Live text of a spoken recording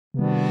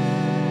We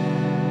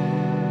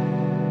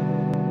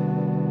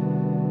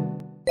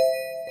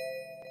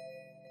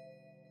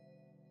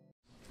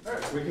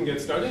can get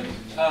started.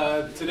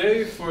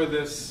 Today, for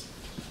this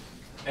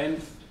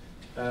nth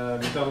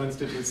McDonald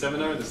Institute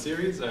seminar, the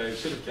series, I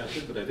should have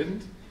counted, but I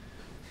didn't.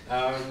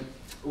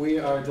 We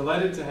are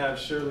delighted to have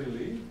Shirley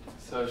Lee.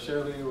 So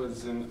Shirley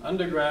was an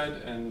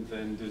undergrad and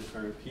then did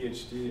her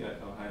PhD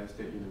at Ohio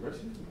State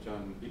University,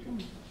 John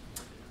Beacom,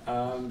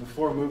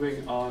 before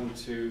moving on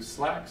to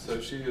SLAC. So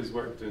she has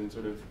worked in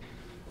sort of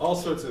all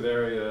sorts of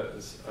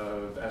areas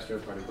of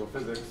astroparticle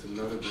physics, and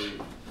notably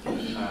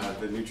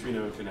the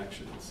neutrino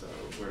connection. So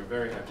we're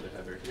very happy to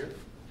have her here,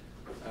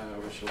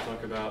 where she'll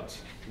talk about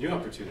new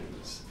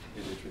opportunities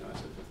in neutrino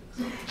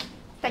astrophysics.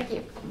 Thank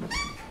you.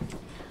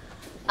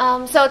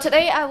 So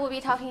today I will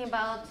be talking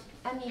about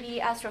MEV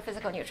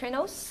astrophysical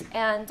neutrinos,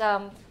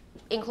 and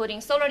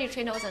including solar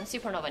neutrinos and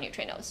supernova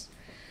neutrinos.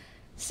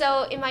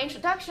 So in my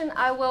introduction,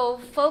 I will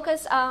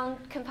focus on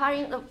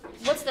comparing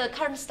what's the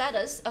current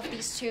status of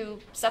these two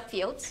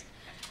subfields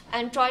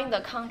and drawing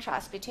the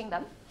contrast between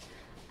them.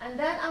 And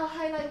then I'll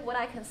highlight what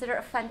I consider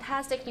a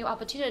fantastic new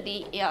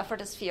opportunity for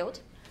this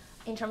field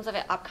in terms of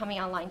an upcoming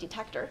online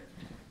detector.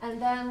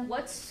 And then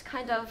what's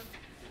kind of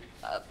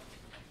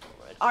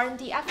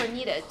R&D effort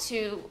needed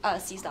to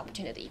seize the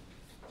opportunity.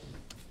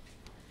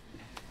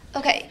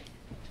 Okay,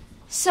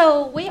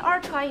 so we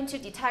are trying to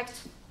detect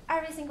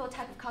every single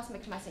type of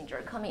cosmic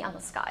messenger coming on the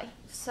sky.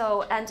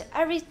 So, and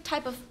every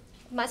type of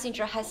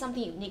messenger has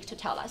something unique to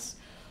tell us,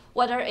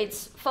 whether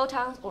it's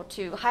photons or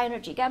to high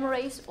energy gamma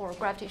rays or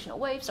gravitational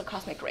waves or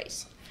cosmic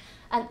rays.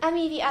 And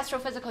MEV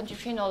astrophysical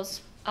neutrinos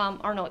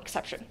are no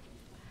exception.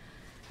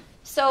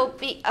 So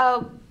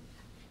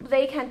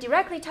they can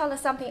directly tell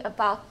us something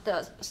about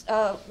the,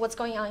 what's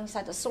going on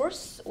inside the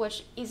source,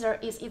 which is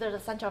either the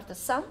center of the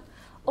sun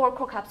or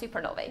core cap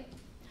supernovae.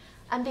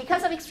 And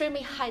because of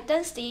extremely high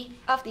density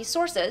of these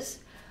sources,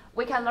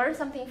 we can learn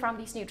something from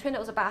these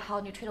neutrinos about how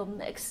neutrinos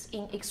mix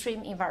in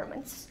extreme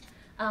environments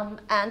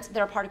and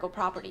their particle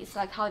properties,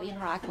 like how they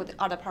interact with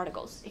other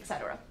particles,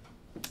 etc.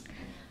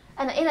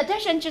 And in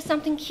addition, just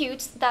something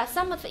cute, that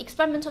some of the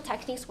experimental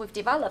techniques we've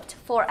developed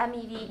for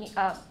MEV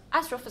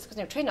astrophysical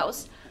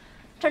neutrinos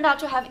turned out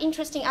to have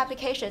interesting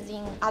applications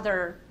in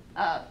other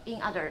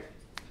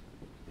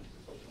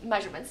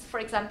measurements. For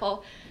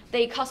example,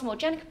 the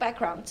cosmogenic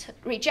background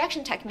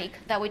rejection technique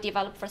that we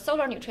developed for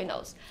solar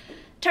neutrinos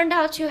turned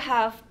out to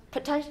have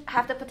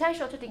the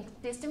potential to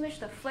distinguish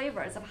the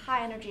flavors of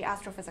high-energy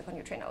astrophysical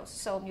neutrinos.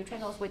 So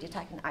neutrinos we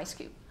detect in ice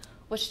cube,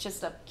 which is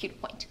just a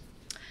cute point.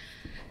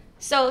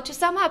 So to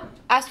sum up,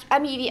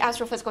 MEV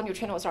astrophysical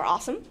neutrinos are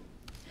awesome.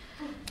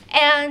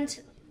 And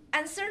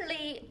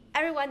certainly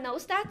everyone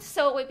knows that,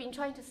 so we've been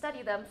trying to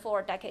study them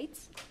for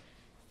decades.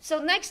 So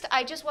next,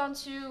 I just want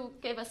to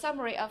give a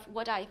summary of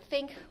what I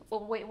think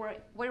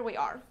where we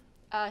are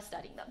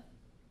studying them.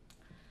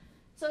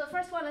 So the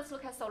first one, let's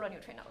look at solar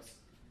neutrinos.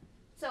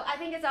 So I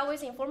think it's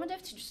always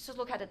informative to just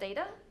look at the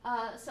data.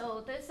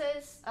 So this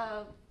is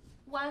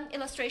one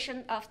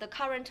illustration of the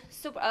current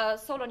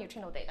solar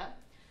neutrino data.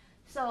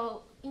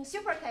 So in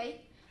super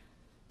K,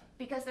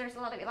 because there's a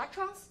lot of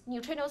electrons,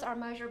 neutrinos are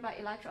measured by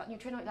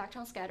neutrino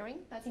electron scattering.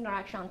 That's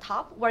interaction on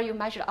top, where you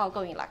measure the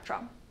outgoing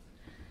electron.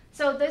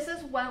 So this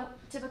is one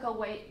typical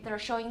way they're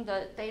showing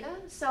the data.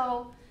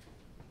 So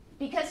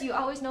because you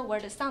always know where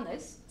the sun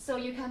is, so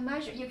you can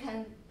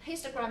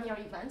histogram your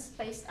events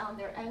based on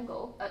their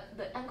angle,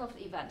 the angle of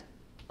the event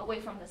away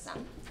from the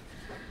sun.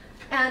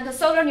 And the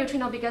solar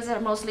neutrino, because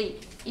they're mostly,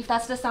 if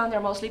that's the sun, they're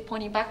mostly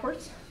pointing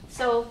backwards.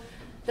 So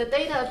the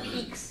data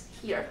peaks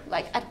here,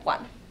 like at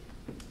 1.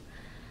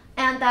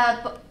 And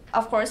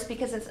of course,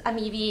 because it's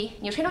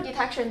MEV neutrino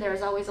detection,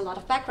 there's always a lot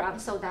of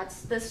background. So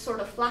that's this sort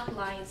of flat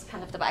line is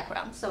kind of the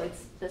background. So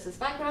this is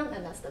background,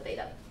 and that's the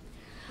data.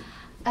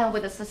 And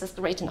with this is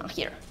written on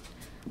here.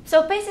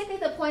 So basically,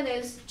 the point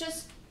is,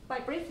 just by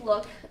brief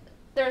look,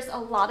 there's a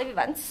lot of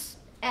events.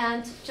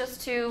 And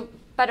just to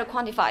better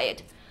quantify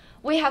it,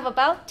 we have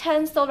about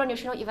 10 solar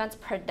neutrino events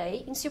per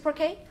day in super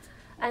K.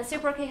 And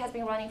super K has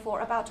been running for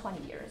about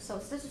 20 years. So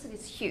statistically,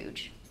 it's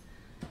huge.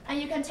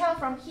 And you can tell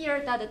from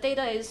here that the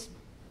data is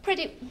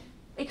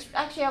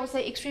actually, I would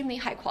say extremely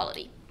high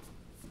quality.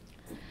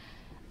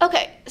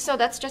 Okay, so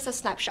that's just a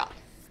snapshot.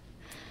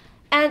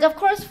 And of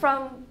course,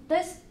 from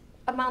this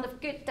amount of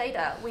good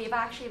data, we've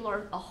actually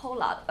learned a whole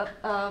lot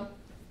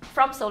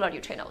from solar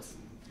neutrinos.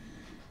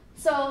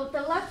 So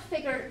the left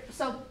figure,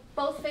 so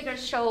both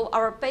figures show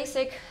our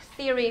basic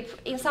theory,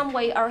 in some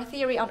way, our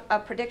theory on a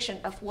prediction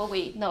of what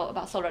we know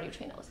about solar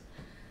neutrinos.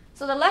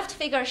 So the left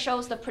figure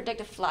shows the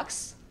predicted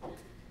flux.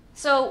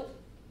 So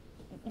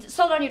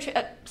solar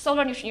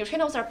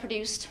neutrinos are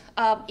produced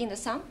in the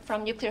sun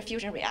from nuclear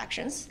fusion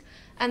reactions.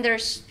 And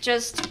there's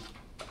just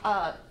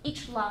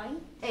each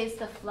line is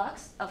the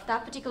flux of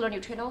that particular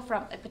neutrino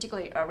from a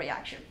particular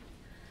reaction.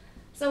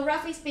 So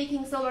roughly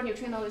speaking, solar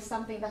neutrino is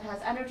something that has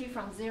energy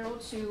from 0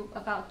 to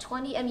about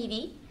 20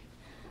 MeV.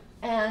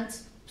 And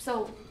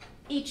so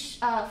each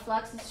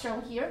flux is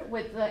shown here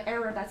with the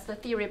error, that's the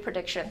theory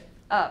prediction,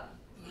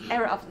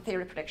 error of the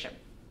theory prediction.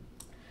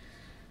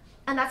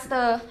 And that's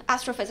the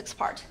astrophysics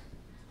part.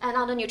 And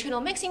on the neutrino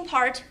mixing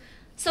part,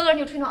 solar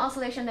neutrino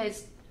oscillation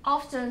is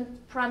often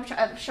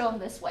shown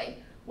this way,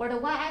 where the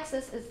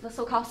y-axis is the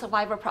so-called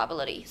survivor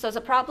probability. So it's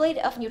the probability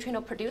of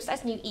neutrino produced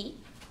as nu e,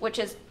 which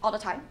is all the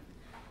time.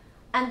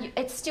 And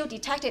it's still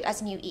detected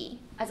as nu e,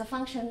 as a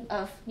function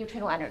of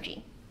neutrino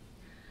energy.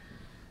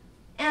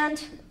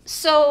 And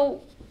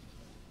so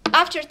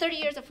after 30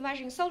 years of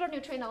measuring solar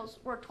neutrinos,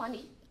 or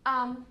 20,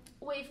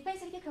 we've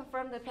basically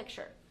confirmed the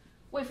picture.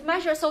 We've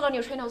measured solar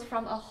neutrinos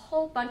from a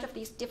whole bunch of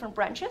these different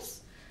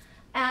branches,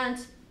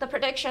 and the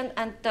prediction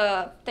and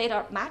the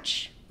data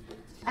match.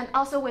 And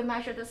also we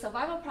measured the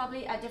survival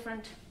probability at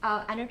different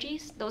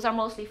energies. Those are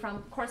mostly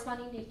from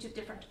corresponding to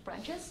different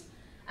branches.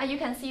 And you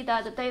can see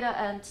that the data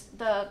and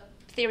the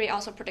theory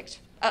also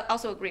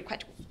agree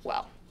quite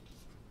well.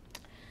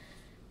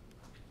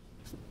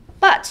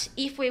 But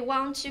if we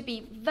want to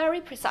be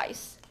very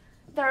precise,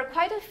 there are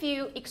quite a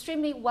few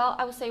extremely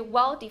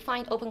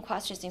well-defined open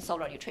questions in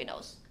solar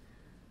neutrinos.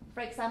 For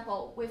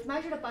example, we've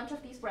measured a bunch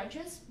of these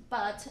branches,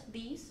 but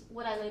these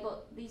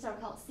are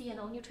called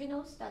CNO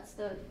neutrinos. That's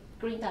the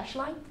green dashed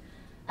line.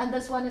 And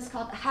this one is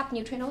called HAP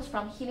neutrinos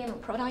from helium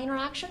and proton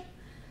interaction.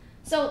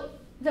 So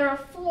there are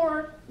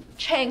 4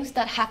 chains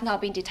that have not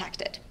been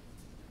detected.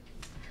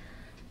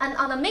 And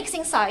on the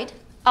mixing side,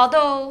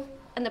 although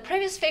in the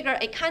previous figure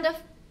it kind of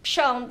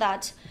shown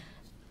that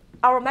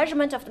our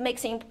measurement of the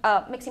mixing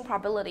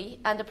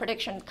probability and the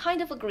prediction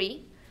kind of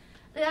agree,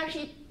 they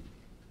actually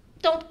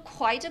don't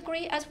quite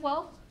agree as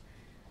well.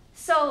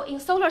 So in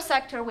solar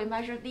sector, we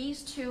measure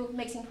these 2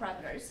 mixing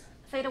parameters,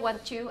 theta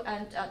 1,2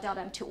 and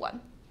delta M21.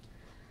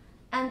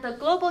 And the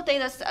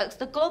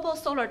global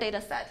solar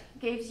data set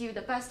gives you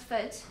the best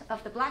fit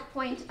of the black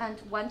point and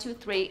 1, 2,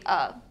 3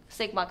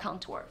 sigma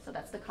contour. So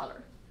that's the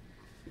color.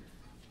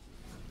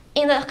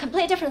 In a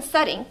completely different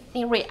setting,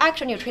 in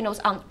reactor neutrinos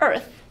on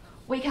Earth,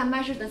 we can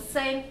measure the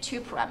same 2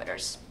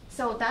 parameters.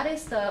 So that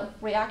is the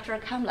reactor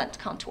Kamland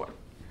contour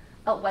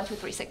of 1, 2,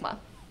 3 sigma.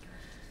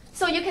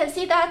 So you can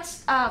see that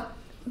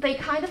they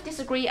kind of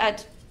disagree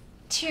at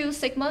 2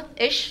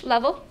 sigma-ish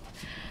level,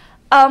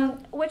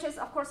 which is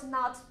of course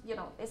not,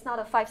 it's not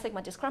a 5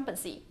 sigma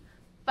discrepancy,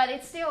 but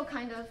it's still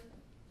kind of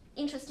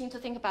interesting to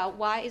think about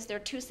why is there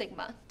 2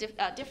 sigma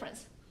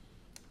difference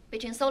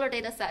between solar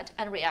data set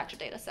and reactor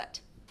data set.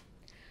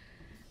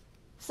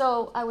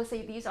 So I would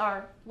say these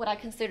are what I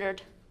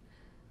considered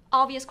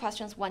obvious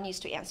questions one needs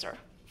to answer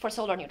for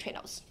solar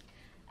neutrinos.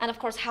 And of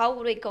course, how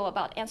would we go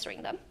about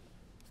answering them?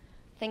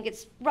 I think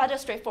it's rather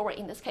straightforward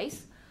in this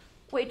case.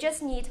 We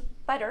just need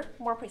better,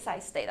 more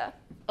precise data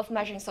of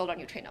measuring solar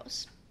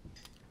neutrinos.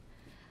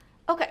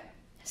 Okay,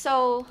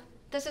 so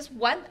this is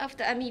one of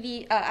the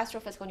MEV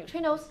astrophysical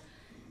neutrinos.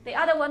 The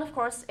other one, of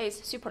course, is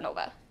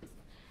supernova.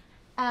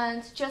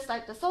 And just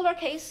like the solar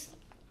case,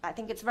 I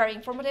think it's very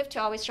informative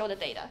to always show the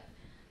data.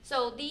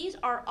 So these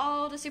are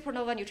all the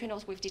supernova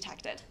neutrinos we've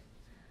detected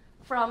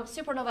from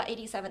supernova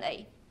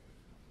 87A.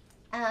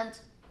 And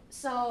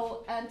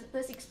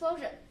this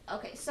explosion,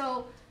 okay,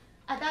 so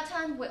at that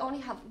time, we only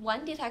have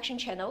 1 detection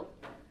channel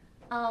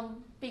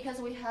because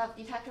we have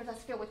detector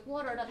that's filled with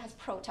water that has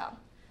proton.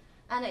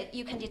 And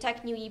you can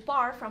detect nu E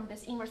bar from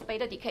this inverse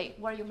beta decay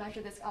where you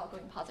measure this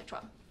outgoing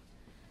positron.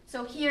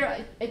 So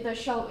here, the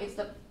show is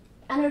the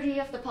energy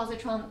of the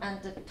positron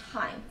and the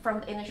time from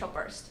the initial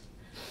burst.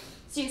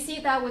 So you see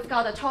that we've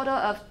got a total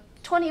of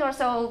 20 or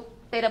so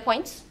data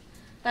points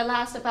that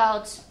last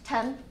about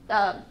 10,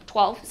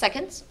 12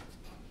 seconds.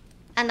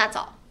 And that's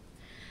all.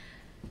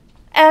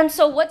 And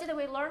so what did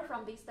we learn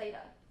from these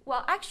data?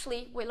 Well,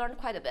 actually, we learned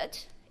quite a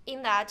bit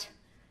in that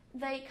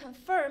they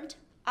confirmed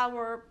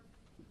our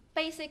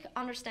basic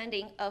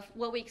understanding of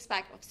what we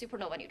expect of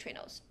supernova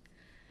neutrinos.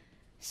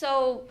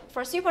 So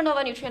for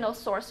supernova neutrino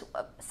source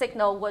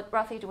signal, what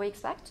roughly do we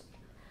expect?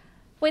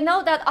 We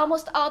know that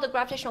almost all the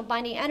gravitational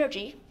binding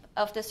energy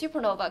of the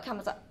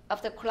supernova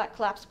of the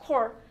collapsed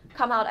core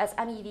come out as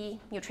MEV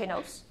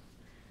neutrinos.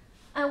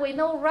 And we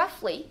know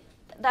roughly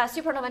that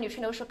supernova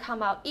neutrinos should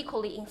come out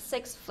equally in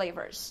 6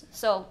 flavors.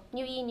 So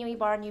nu E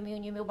bar, nu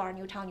mu bar,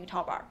 nu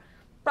tau bar.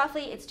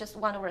 Roughly, it's just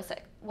 1 over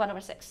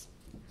 6.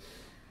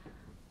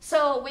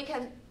 So we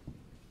can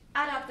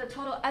add up the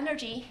total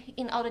energy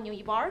in all the nu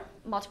E bar,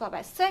 multiply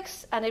by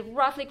 6, and it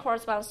roughly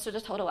corresponds to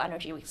the total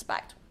energy we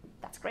expect.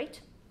 That's great.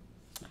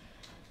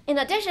 In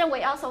addition,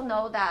 we also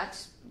know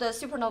that the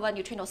supernova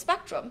neutrino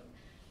spectrum,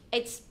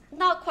 it's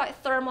not quite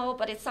thermal,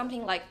 but it's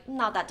something like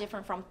not that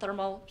different from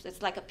thermal.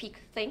 It's like a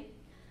peak thing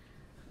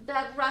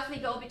that roughly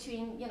go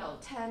between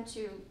 10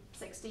 to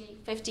 60,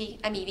 50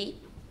 MeV.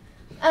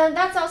 And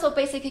that's also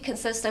basically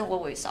consistent with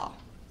what we saw.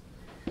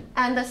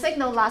 And the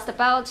signal lasts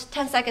about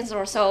 10 seconds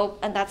or so,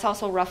 and that's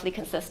also roughly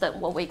consistent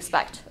with what we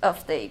expect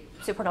of the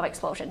supernova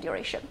explosion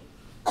duration.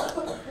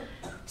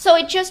 So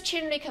it just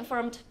generally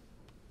confirmed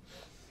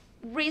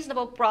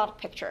reasonable broad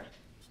picture,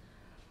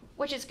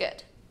 which is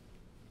good.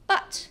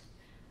 But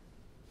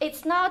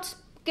it's not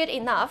good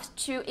enough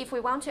to, if we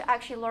want to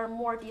actually learn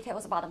more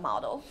details about the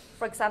model.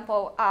 For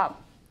example,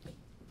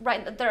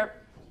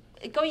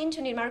 going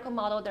into numerical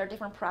model, there are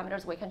different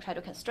parameters we can try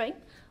to constrain.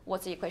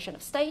 What's the equation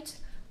of state?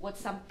 What's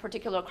some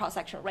particular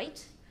cross-section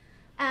rate?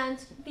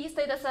 And these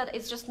data set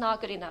is just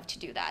not good enough to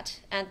do that.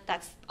 And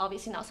that's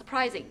obviously not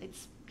surprising.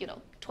 It's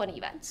 20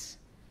 events.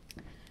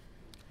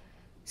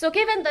 So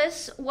given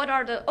this, what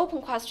are the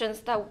open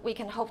questions that we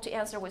can hope to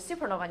answer with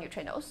supernova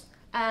neutrinos?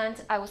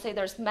 And I would say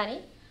there's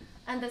many.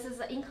 And this is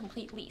an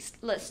incomplete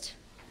list.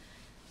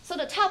 So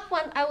the top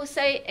one I would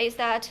say is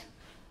that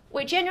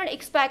we generally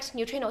expect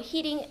neutrino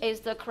heating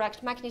is the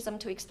correct mechanism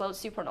to explode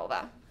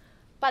supernova.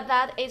 But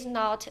that is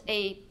not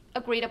a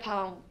agreed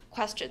upon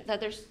question.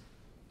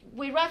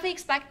 We roughly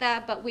expect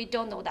that, but we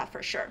don't know that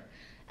for sure.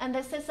 And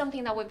this is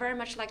something that we very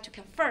much like to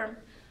confirm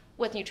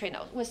with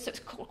neutrinos,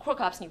 with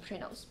quark-gluon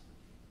neutrinos.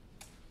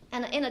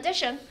 And in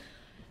addition,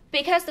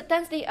 because the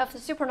density of the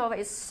supernova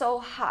is so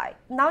high,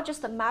 not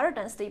just the matter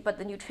density, but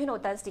the neutrino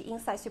density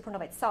inside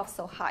supernova itself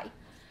so high,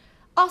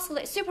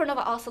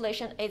 supernova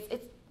oscillation is a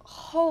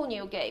whole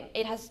new game.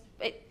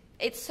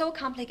 It's so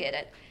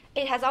complicated.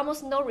 It has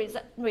almost no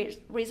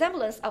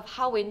resemblance of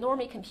how we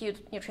normally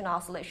compute neutrino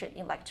oscillation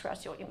in like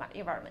terrestrial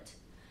environment.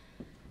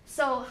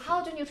 So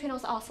how do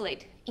neutrinos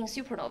oscillate in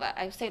supernova?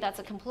 I would say that's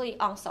a completely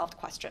unsolved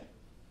question.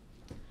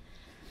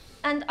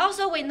 And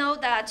also we know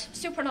that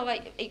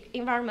supernova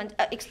environment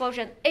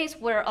explosion is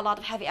where a lot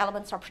of heavy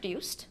elements are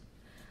produced.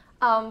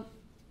 And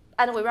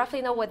we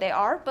roughly know what they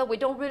are, but we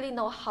don't really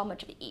know how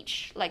much of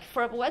each. Like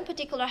for one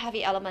particular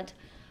heavy element,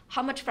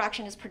 how much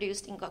fraction is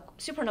produced in a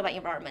supernova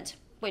environment?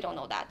 We don't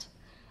know that.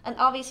 And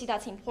obviously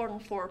that's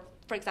important for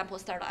example,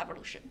 stellar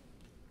evolution.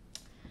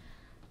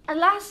 And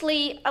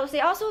lastly, I would say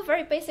also a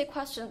very basic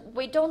question,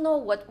 we don't know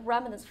what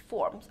remnants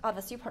forms of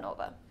a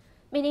supernova,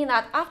 meaning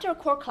that after a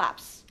core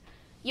collapse,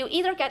 you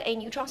either get a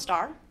neutron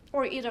star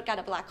or you either get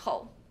a black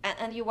hole,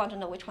 and you want to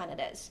know which one it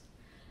is.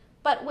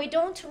 But we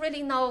don't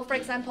really know, for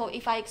example,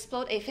 if I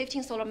explode a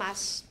 15 solar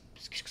mass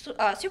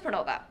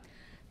supernova,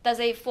 does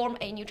it form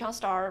a neutron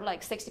star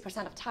like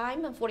 60% of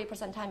time and 40% of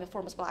the time it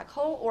forms a black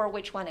hole, or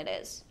which one it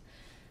is?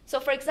 So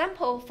for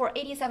example, for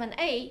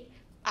 87A,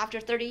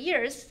 after 30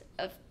 years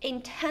of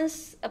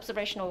intense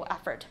observational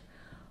effort,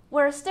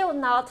 we're still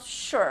not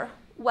sure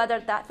whether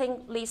that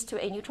thing leads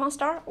to a neutron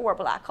star or a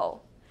black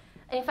hole.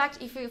 In fact,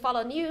 if you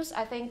follow news,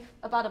 I think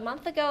about a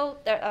month ago,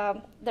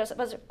 there's an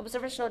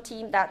observational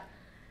team that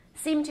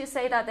seemed to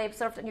say that they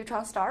observed a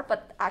neutron star,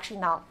 but actually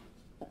not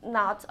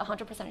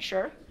 100%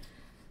 sure.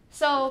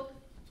 So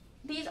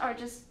these are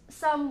just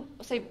some,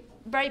 say,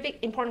 very big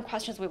important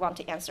questions we want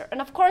to answer. And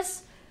of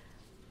course,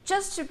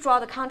 just to draw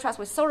the contrast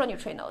with solar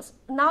neutrinos,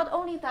 not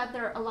only that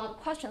there are a lot of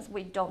questions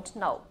we don't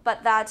know,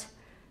 but that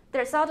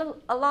there's also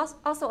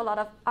a lot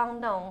of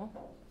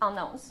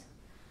unknowns.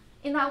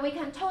 In that we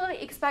can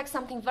totally expect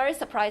something very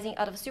surprising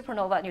out of a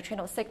supernova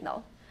neutrino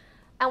signal,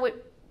 and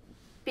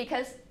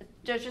because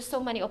there's just so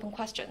many open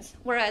questions,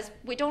 whereas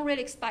we don't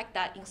really expect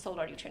that in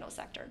solar neutrino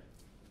sector.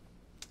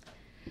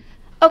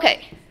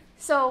 Okay,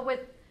 so with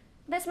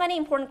this many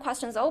important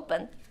questions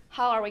open,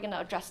 how are we going to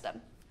address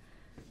them?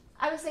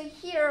 I would say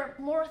here,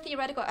 more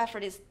theoretical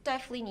effort is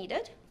definitely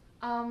needed.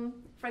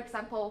 For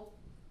example,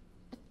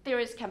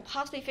 theorists can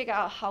possibly figure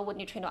out how would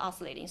neutrino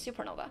oscillate in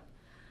supernova.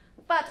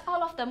 But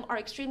all of them are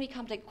extremely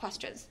complex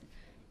questions.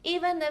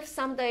 Even if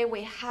someday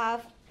we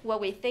have what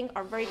we think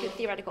are very good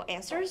theoretical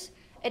answers,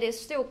 it is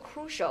still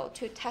crucial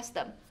to test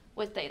them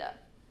with data.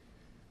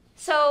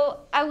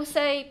 So I would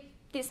say,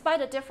 despite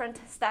a different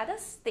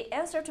status, the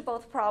answer to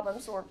both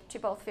problems or to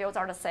both fields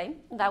are the same,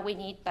 that we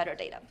need better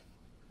data.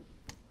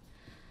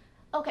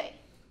 Okay,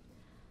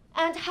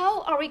 and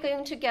how are we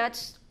going to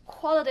get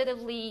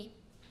qualitatively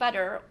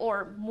better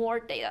or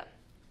more data?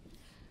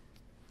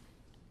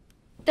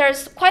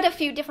 There's quite a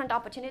few different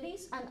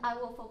opportunities, and I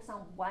will focus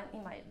on one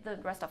in the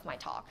rest of my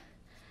talk.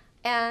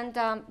 And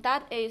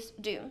that is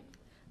DUNE,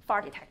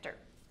 far detector.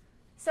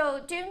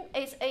 So DUNE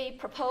is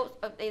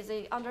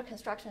a under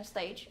construction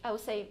stage, I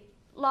would say,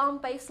 long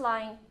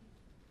baseline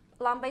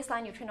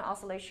neutrino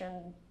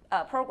oscillation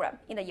program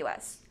in the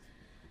US.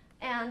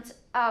 And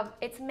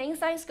its main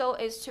science goal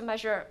is to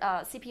measure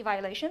CP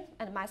violation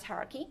and mass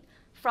hierarchy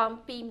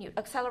from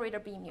accelerator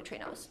beam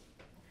neutrinos.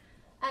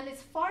 And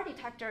its far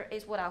detector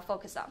is what I'll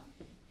focus on.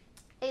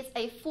 It's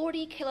a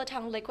 40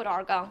 kiloton liquid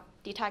argon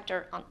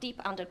detector on deep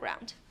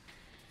underground.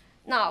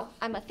 Now,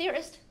 I'm a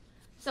theorist,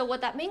 so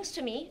what that means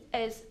to me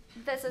is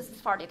this is the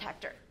far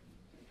detector.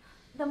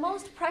 The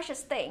most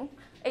precious thing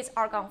is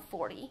argon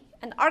 40,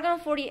 and argon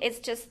 40 is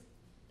just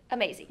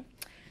amazing.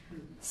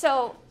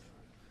 So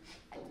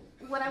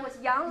when I was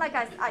young, like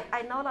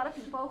I know a lot of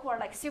people who are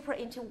like super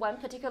into one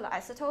particular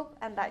isotope,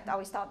 and I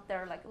always thought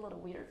they're like a little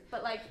weird.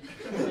 But like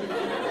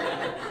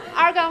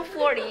argon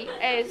 40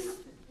 is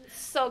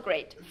so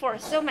great for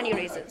so many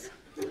reasons.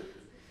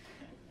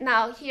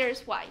 Now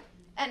here's why.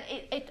 And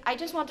I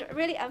just want to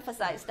really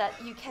emphasize that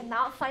you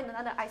cannot find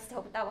another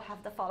isotope that will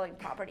have the following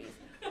properties.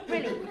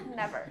 Really,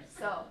 never.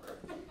 So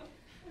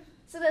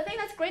the thing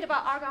that's great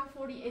about argon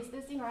 40 is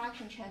this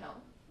interaction channel.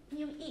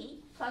 Mu E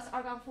plus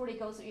argon 40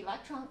 goes to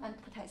electron and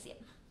potassium.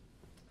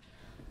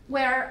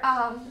 Where,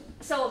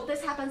 so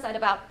this happens at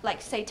about,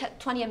 like, say,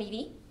 20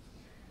 MeV.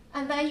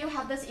 And then you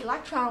have this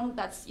electron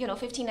that's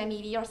 15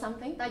 MeV or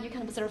something that you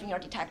can observe in your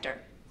detector.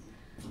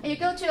 And you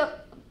go to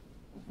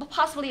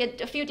possibly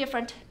a few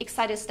different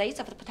excited states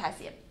of the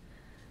potassium.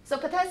 So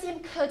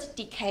potassium could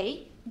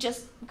decay,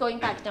 just going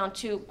back down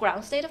to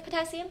ground state of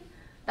potassium.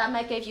 That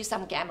might give you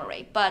some gamma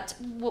ray, but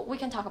we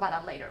can talk about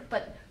that later.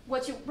 But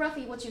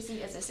roughly what you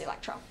see is this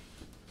electron.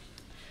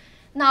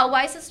 Now,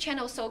 why is this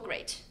channel so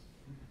great?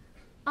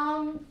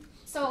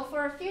 So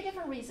for a few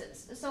different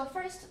reasons. So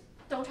first,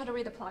 don't try to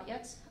read the plot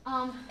yet.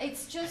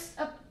 It's just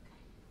a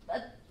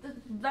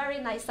very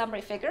nice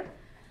summary figure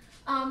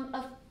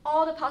of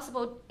all the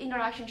possible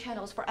interaction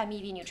channels for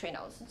MeV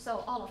neutrinos,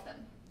 so all of them.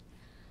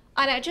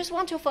 And I just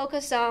want to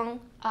focus on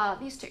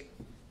these two.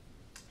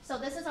 So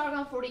this is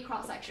argon-40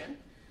 cross-section.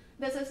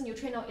 This is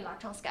neutrino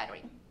electron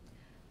scattering.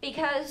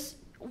 Because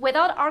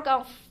without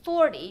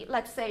argon-40,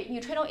 let's say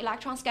neutrino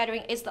electron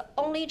scattering is the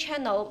only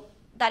channel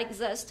that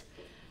exists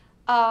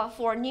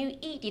for nu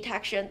E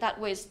detection that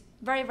with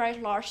very, very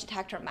large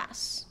detector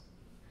mass.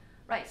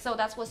 Right, so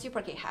that's what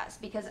supergate has,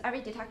 because every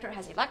detector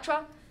has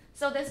electron,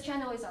 so this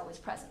channel is always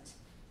present.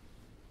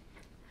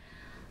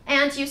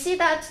 And you see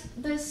that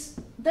this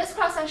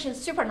cross-section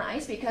is super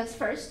nice because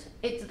first,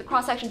 the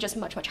cross-section is just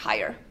much, much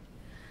higher.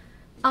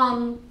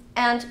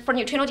 And for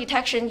neutrino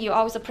detection, you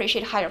always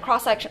appreciate higher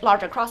cross-section,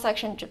 larger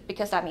cross-section,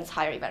 because that means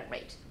higher event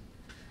rate.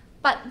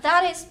 But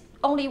that is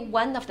only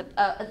one of the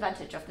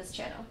advantage of this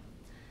channel.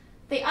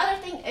 The other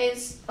thing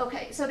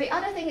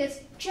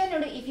is,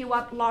 generally if you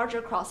want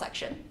larger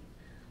cross-section,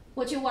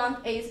 what you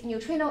want is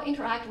neutrino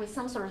interact with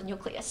some sort of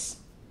nucleus.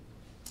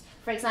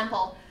 For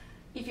example,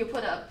 if you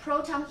put a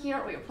proton here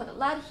or you put a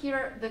lead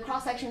here, the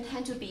cross-section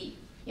tend to be,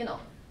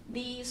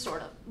 these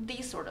sort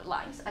of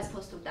lines as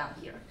opposed to down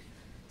here.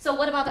 So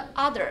what about the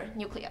other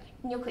nuclei?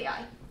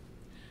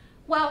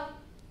 Well,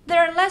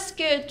 they're less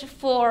good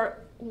for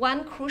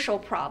one crucial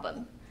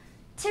problem.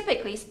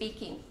 Typically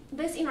speaking,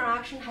 this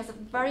interaction has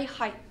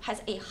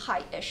a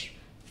high-ish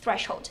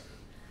threshold,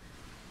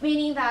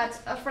 meaning that,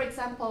 for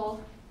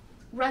example,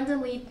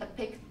 randomly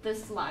pick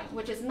this line,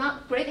 which is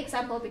not a great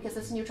example because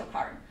it's neutral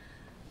carbon.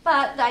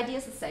 But the idea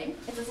is the same.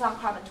 It's on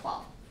carbon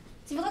 12.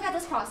 So if you look at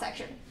this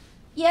cross-section,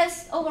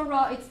 yes,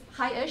 overall it's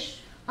high-ish,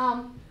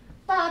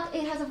 but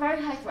it has a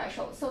very high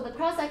threshold. So the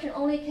cross-section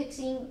only kicks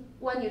in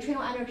when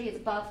neutrino energy is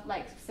above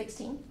like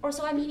 16 or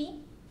so MeV.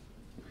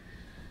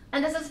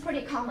 And this is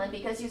pretty common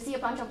because you see a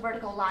bunch of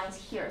vertical lines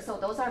here. So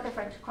those are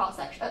different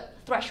cross-section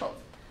thresholds.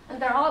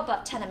 And they're all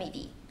above 10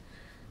 MeV.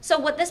 So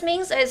what this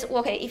means is,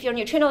 okay, if your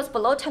neutrino is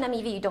below 10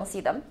 MeV, you don't see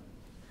them.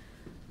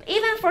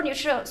 Even for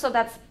neutrino, so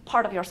that's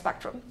part of your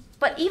spectrum.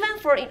 But even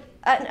for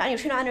a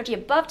neutrino energy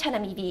above 10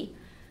 MeV,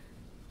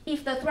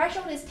 if the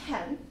threshold is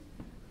 10,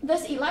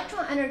 this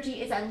electron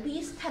energy is at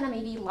least 10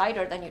 MeV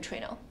lighter than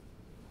neutrino.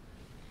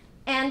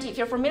 And if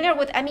you're familiar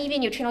with MeV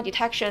neutrino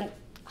detection,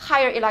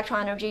 higher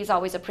electron energy is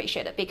always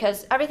appreciated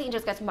because everything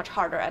just gets much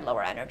harder at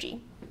lower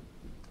energy.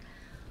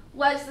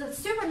 What's the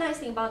super nice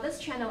thing about this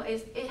channel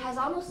is it has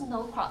almost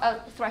no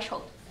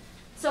threshold.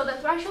 So the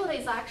threshold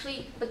is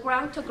actually, the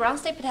ground to ground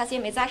state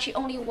potassium is actually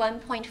only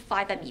 1.5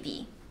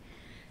 MeV.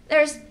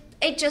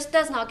 It just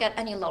does not get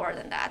any lower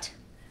than that.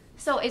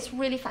 So it's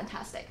really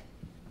fantastic.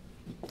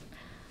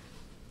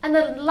 And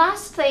the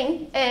last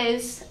thing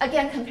is,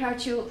 again, compared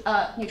to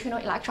neutrino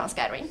electron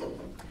scattering,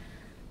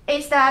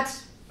 is that,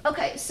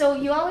 okay, so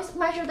you always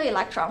measure the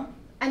electron,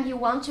 and you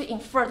want to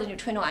infer the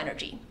neutrino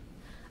energy.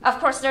 Of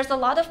course, there's a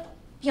lot of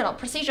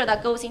procedure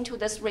that goes into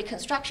this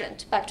reconstruction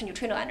back to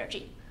neutrino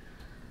energy.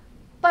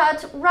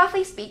 But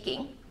roughly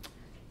speaking,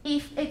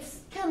 if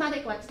it's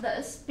kinematic like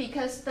this,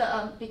 because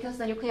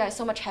the nuclei is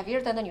so much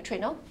heavier than the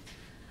neutrino,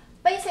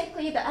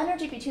 basically the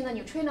energy between the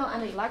neutrino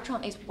and the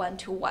electron is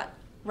 1-to-1,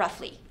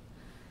 roughly.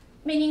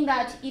 Meaning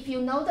that if you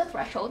know the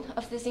threshold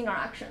of this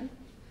interaction,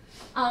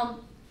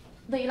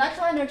 the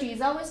electron energy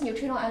is always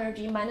neutrino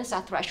energy minus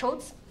that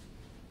thresholds.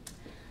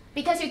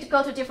 Because you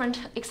go to different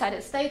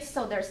excited states,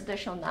 so there's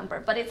additional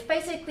number. But it's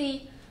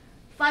basically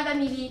 5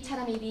 MeV,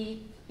 10 MeV,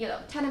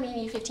 10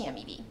 MeV, 15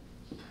 MeV,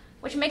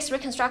 which makes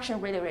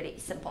reconstruction really, really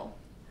simple.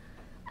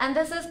 And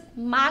this is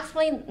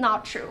maximally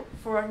not true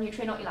for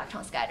neutrino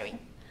electron scattering,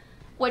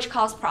 which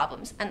causes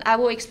problems. And I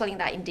will explain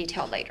that in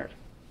detail later.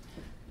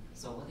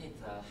 So what is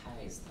the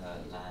highest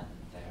line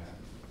there?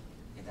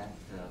 Is that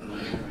the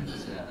coherent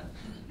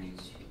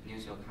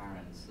neutral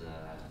current?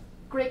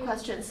 Great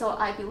question. So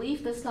I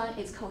believe this line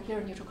is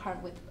coherent neutral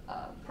current with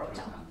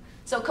proton.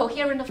 So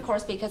coherent, of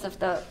course, because of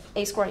the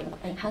A-square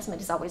enhancement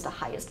is always the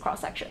highest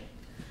cross-section,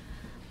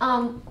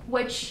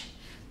 which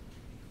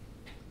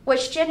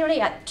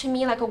generally, to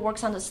me,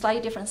 works on a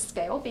slightly different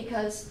scale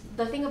because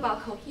the thing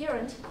about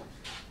coherent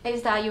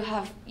is that you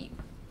have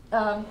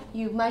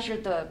you measure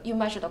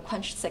the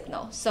quench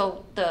signal.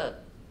 So the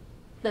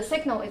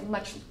signal is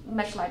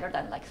much lighter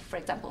than, for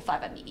example,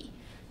 5 MeV.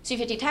 So if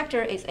your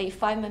detector is a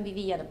 5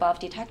 MeV and above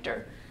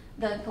detector,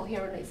 then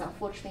coherent is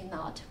unfortunately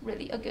not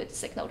really a good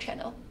signal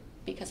channel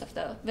because of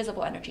the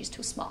visible energy is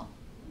too small.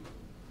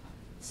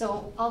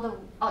 So all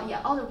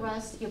the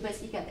rest, you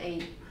basically get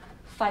a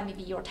 5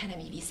 MeV or 10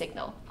 MeV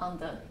signal on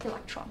the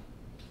electron.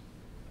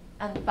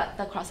 but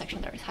the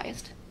cross-section there is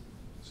highest.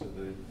 So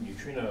the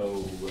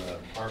neutrino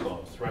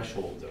argon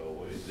threshold,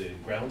 though, the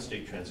ground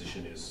state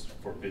transition is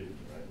forbidden,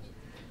 right?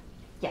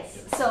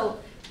 Yes. Yeah. So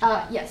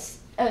yes,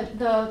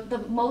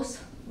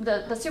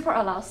 the super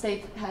allowed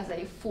state has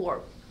a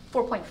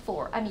 4.4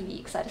 MeV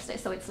excited state,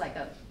 so it's like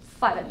a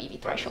 5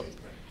 MeV threshold. Right.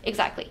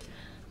 Exactly.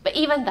 But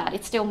even that,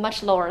 it's still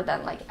much lower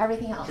than like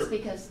everything else, Sure.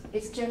 because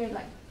it's generally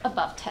like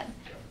above 10.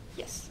 Yeah.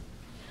 Yes.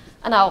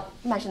 And I'll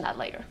mention that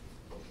later.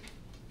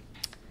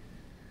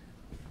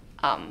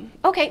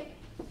 Okay.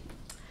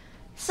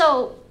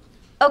 So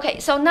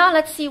now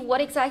let's see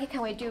what exactly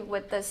can we do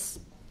with this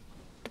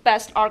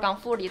best argon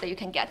 40 that you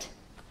can get.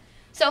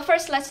 So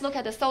first, let's look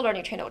at the solar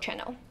neutrino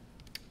channel.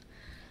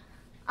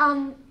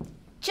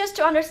 Just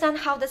to understand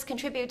how this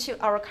contributes to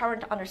our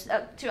current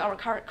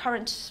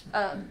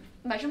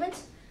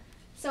measurement.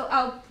 So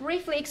I'll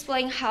briefly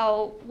explain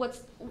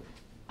what's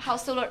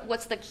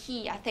the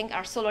key, I think,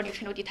 our solar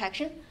neutrino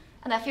detection.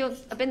 And I feel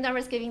a bit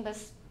nervous giving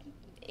this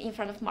in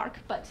front of Mark,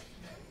 but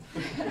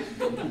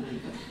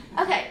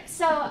okay.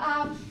 So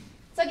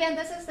again,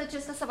 this is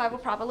just the survival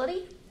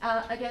probability.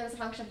 Again, it's a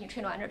function of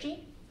neutrino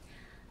energy.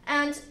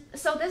 And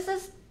so this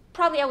is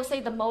probably, I would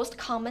say, the most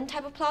common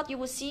type of plot you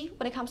will see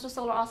when it comes to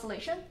solar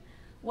oscillation,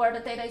 where the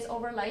data is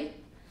overlaid.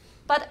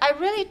 But I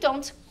really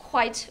don't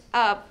quite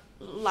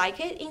like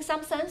it in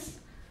some sense,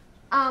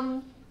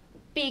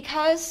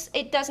 because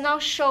it does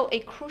not show a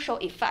crucial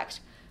effect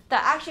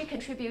that actually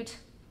contribute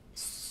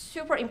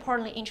super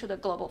importantly into the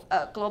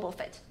global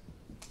fit,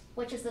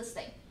 which is this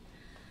thing.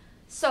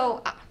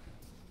 So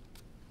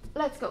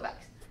let's go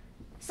back.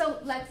 So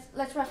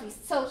let's roughly.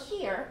 So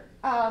here,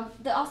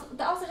 the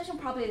oscillation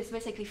probability is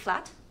basically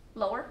flat,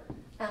 lower,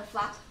 and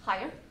flat,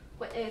 higher,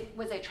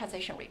 with a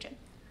transition region.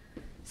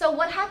 So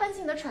what happens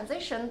in the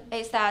transition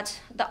is that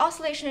the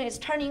oscillation is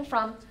turning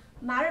from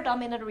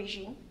matter-dominant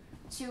regime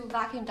to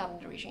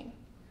vacuum-dominant regime.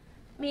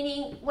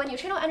 Meaning, when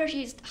neutrino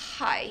energy is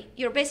high,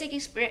 you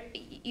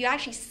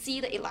actually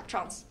see the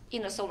electrons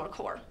in the solar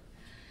core.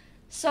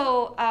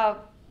 So,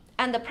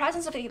 and the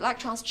presence of the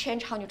electrons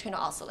change how neutrino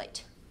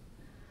oscillate.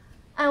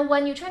 And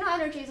when neutrino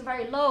energy is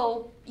very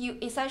low, you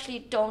essentially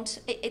don't,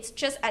 it's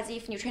just as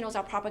if neutrinos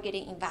are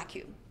propagating in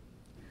vacuum.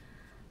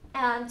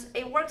 And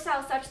it works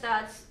out such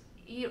that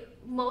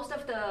most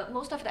of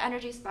the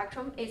energy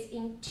spectrum is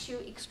in two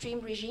extreme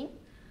regime.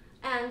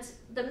 And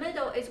the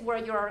middle is where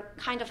you're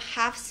kind of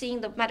half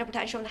seeing the matter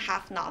potential and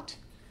half not.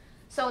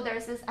 So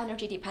there's this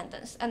energy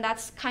dependence. And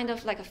that's kind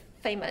of like a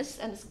famous,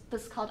 and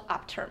this is called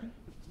upterm.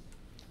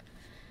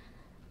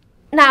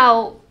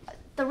 Now,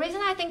 the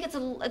reason I think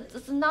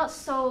it's not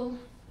so,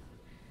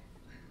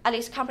 at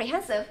least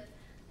comprehensive,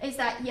 is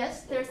that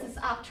yes, there's this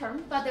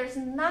upterm, but there's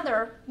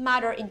another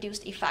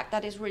matter-induced effect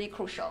that is really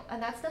crucial,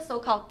 and that's the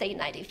so-called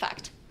day-night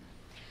effect.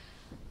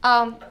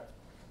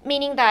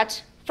 Meaning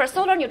that for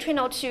solar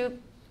neutrino to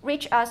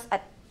reach us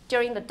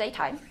during the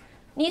daytime,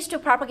 needs to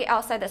propagate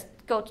outside,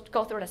 go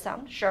through the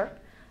sun, sure,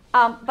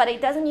 but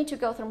it doesn't need to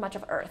go through much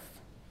of Earth.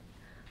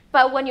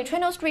 But when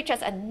neutrinos reach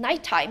us at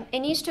nighttime, it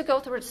needs to go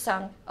through the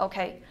sun,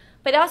 okay,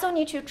 but it also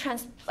needs to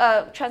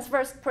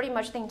traverse pretty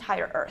much the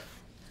entire Earth.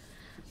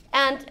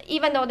 And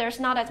even though there's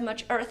not as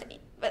much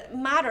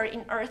matter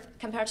in Earth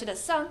compared to the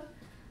sun,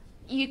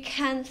 you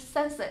can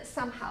sense it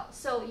somehow.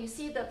 So you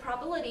see the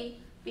probability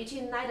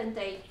between night and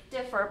day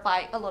differ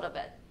by a little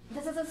bit.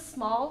 This is a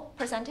small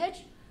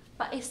percentage,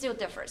 but it still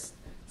differs.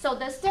 So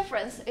this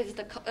difference is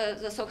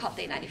the so-called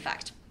day-night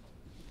effect.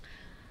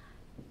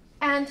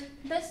 And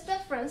this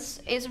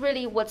difference is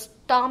really what's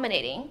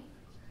dominating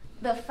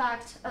the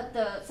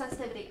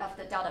sensitivity of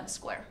the delta M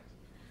square.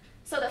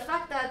 So the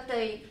fact that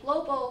the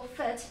global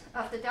fit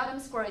of the delta M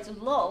square is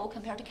low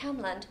compared to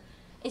Cameland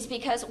is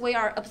because we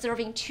are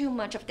observing too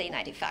much of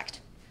day-night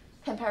effect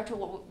compared to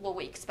what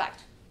we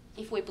expect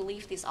if we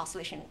believe these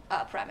oscillation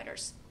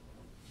parameters.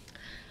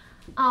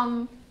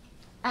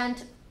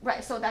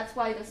 So that's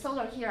why the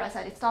solar here, I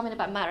said, it's dominated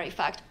by matter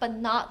effect, but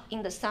not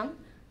in the sun,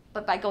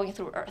 but by going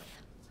through Earth.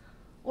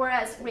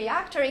 Whereas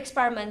reactor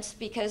experiments,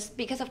 because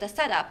of the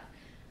setup,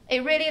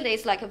 it really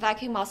is like a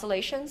vacuum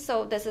oscillation.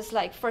 So this is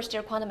like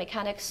first-year quantum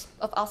mechanics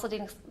of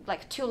oscillating,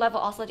 like two-level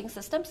oscillating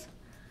systems.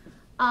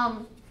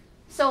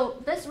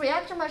 So this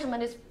reactor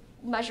measurement is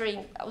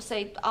measuring, I would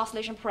say,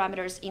 oscillation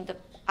parameters in the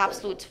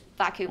absolute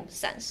vacuum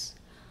sense.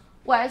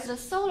 Whereas the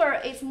solar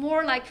is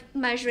more like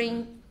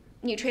measuring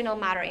neutrino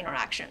matter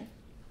interaction.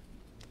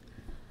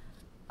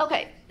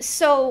 Okay,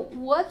 so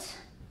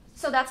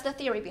that's the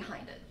theory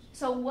behind it.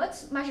 So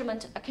what's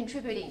measurement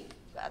contributing,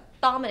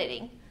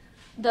 dominating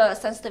the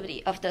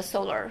sensitivity of the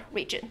solar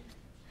region?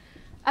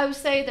 I would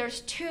say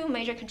there's two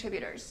major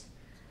contributors.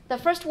 The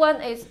first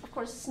one is, of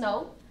course,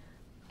 snow.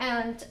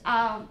 And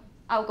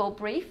I'll go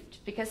brief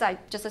because I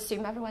just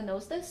assume everyone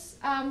knows this.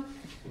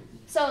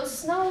 So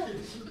snow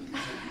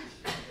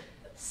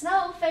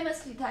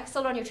famously detects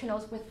solar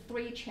neutrinos with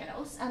 3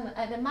 channels, and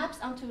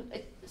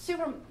it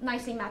super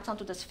nicely maps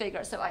onto this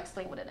figure, so I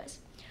explain what it is.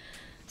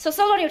 So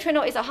solar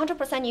neutrino is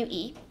 100%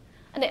 UE,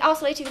 and it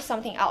oscillates to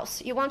something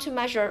else. You want to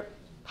measure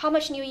how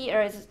much UE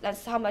there is and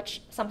how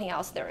much something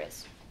else there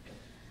is.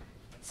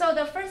 So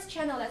the first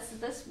channel, that's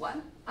this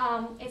one.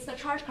 It's the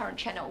charge current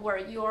channel where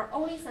you're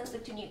only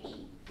sensitive to nu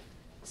E.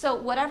 So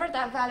whatever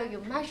that value you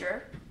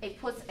measure, it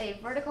puts a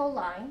vertical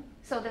line.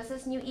 So this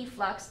is nu E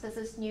flux, this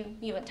is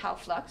mu and tau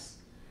flux.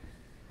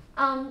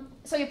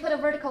 So you put a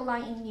vertical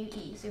line in nu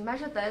E. So you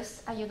measure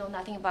this, and you know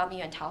nothing about mu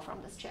and tau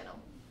from this channel.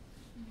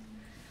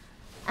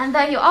 And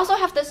then you also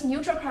have this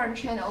neutral current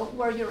channel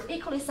where you're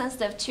equally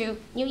sensitive to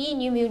nu E,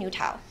 nu mu, nu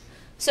tau.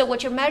 So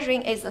what you're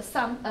measuring is the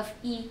sum of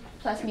E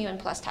plus mu and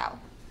plus tau.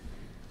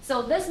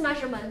 So this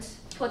measurement,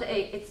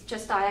 it's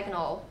just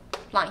diagonal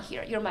line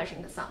here. You're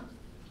measuring the sum.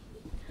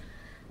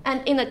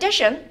 And in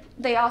addition,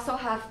 they also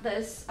have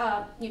this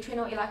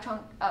neutrino electron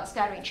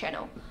scattering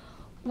channel,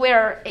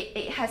 where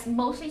it has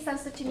mostly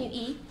sensitive to mu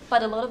E,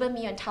 but a little bit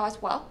mu and tau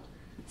as well.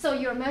 So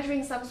you're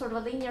measuring some sort of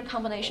a linear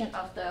combination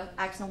of the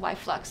X and Y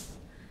fluxes.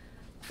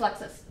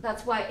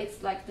 That's why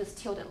it's like this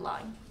tilted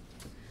line.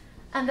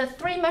 And the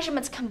three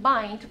measurements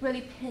combined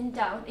really pin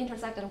down,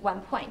 intersect at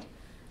one point.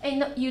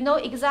 And you know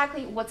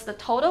exactly what's the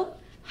total,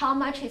 how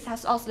much it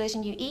has oscillation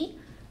nu E,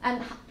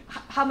 and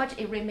how much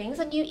it remains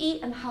in nu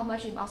E, and how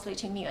much it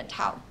oscillates in mu and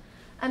tau.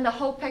 And the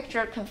whole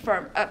picture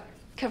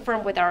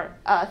confirmed with our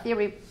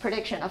theory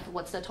prediction of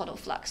what's the total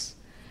flux.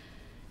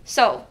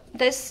 So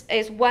this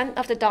is one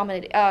of the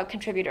dominant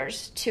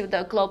contributors to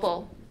the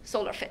global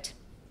solar fit.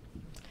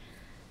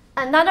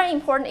 Another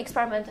important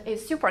experiment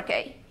is Super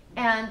K.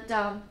 And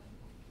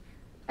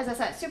as I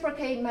said, Super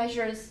K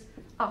measures,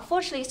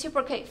 unfortunately,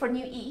 Super K for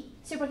nu E,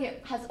 Super K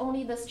has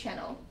only this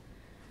channel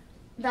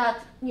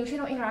that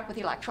neutrino interact with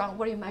the electron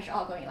where you measure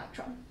outgoing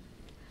electron.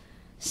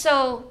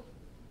 So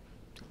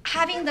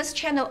having this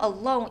channel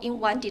alone in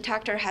one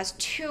detector has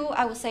two,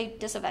 I would say,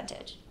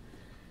 disadvantages.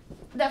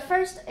 The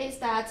first is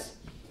that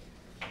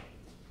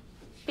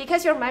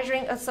because you're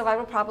measuring a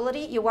survival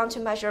probability, you want to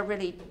measure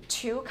really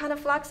two kind of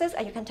fluxes,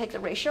 and you can take the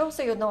ratio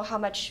so you know how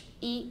much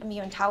E, mu,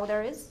 and tau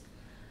there is.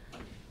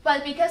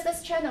 But because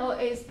this channel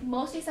is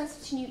mostly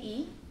sensitive to nu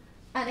E,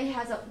 and it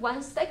has a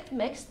one-stick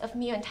mix of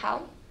mu and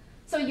tau,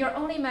 so you're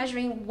only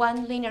measuring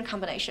one linear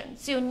combination.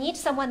 So you need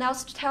someone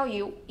else to tell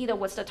you either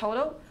what's the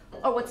total,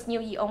 or what's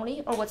nu E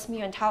only, or what's mu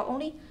and tau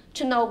only,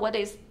 to know what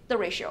is the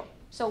ratio.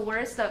 So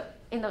where's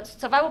in the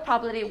survival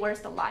probability,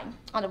 where's the line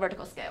on the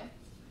vertical scale?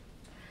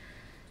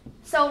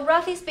 So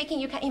roughly speaking,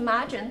 you can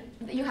imagine,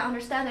 you can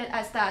understand it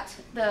as that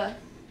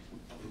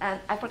and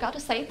I forgot to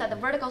say that the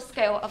vertical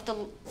scale of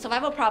the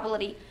survival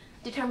probability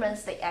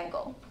determines the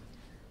angle.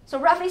 So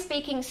roughly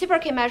speaking, Super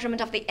K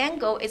measurement of the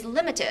angle is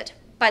limited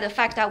by the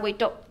fact that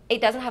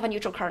it doesn't have a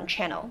neutral current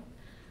channel.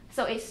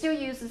 So it still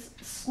uses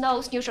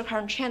Snow's neutral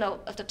current channel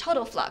of the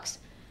total flux,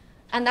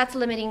 and that's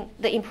limiting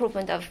the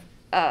improvement of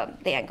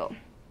the angle.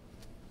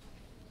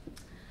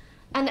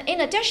 And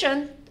in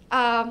addition,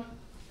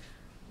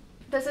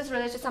 this is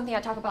related to something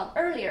I talked about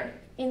earlier,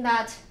 in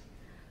that,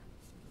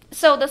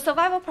 so the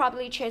survival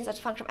probability changes as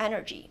a function of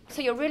energy.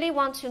 So you really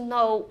want to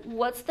know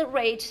what's the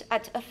rate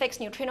at a fixed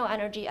neutrino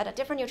energy, at a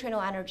different neutrino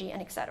energy,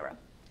 and etc.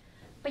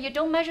 But you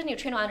don't measure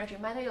neutrino energy,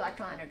 you measure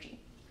electron energy.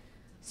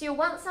 So you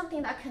want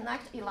something that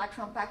connects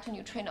electron back to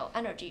neutrino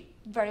energy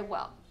very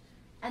well.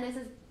 And this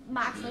is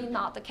maximally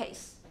not the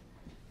case.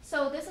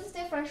 So this is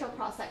differential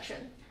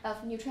cross-section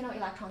of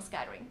neutrino-electron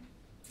scattering.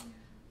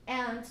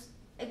 And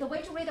the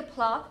way to read the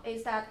plot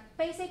is that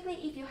basically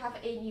if you have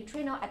a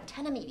neutrino at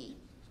 10 MeV,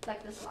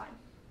 like this line,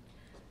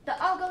 the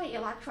outgoing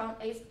electron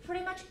is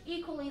pretty much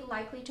equally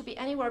likely to be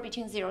anywhere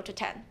between 0 to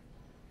 10.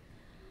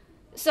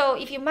 So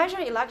if you measure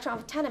electron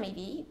of 10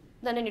 MeV,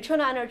 then the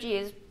neutrino energy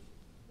is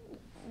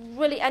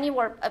really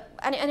anywhere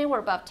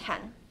above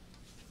 10.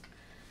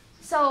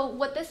 So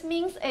what this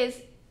means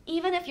is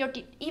even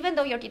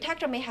though your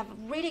detector may have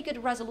really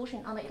good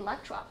resolution on the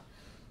electron,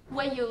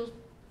 when you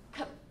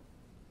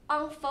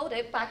unfold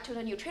it back to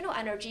the neutrino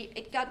energy,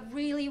 it got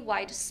really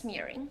wide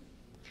smearing.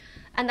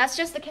 And that's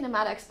just the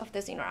kinematics of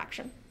this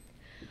interaction,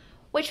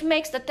 which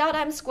makes the delta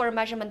M square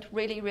measurement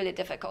really, really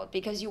difficult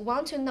because you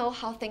want to know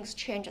how things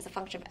change as a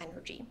function of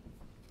energy.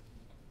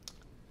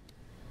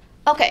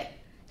 Okay,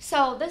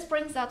 so this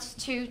brings us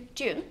to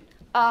June,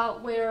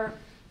 where,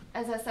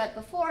 as I said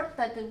before,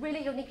 that the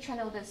really unique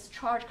channel is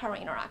charge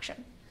current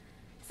interaction.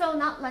 So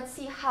now let's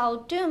see how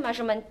Dune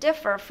measurement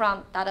differ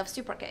from that of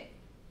Super K.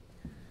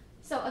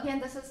 So again,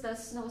 this is the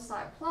snow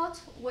slide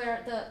plot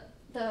where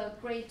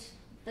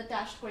the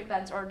dashed gray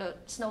bands are the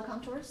snow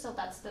contours. So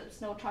that's the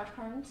snow charge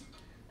current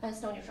and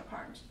snow neutral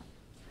current.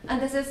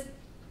 And this is,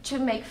 to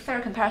make fair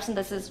comparison,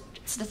 this is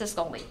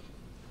statistical only.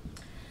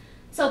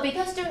 So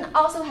because Dune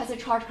also has a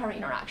charge current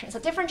interaction, it's a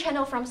different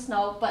channel from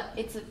snow, but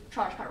it's a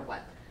charge current one.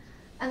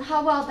 And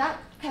how well that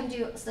can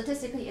do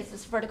statistically is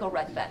this vertical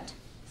red band.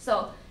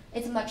 So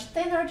it's much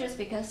thinner just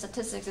because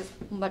statistics is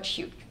much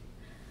huge.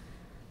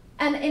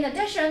 And in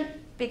addition,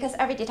 because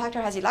every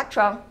detector has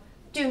electron,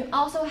 Dune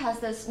also has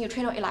this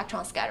neutrino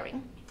electron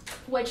scattering,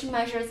 which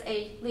measures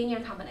a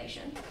linear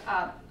combination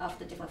of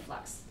the different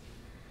flux.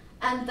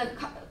 And the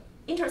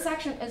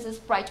intersection is this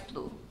bright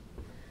blue.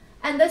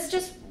 And this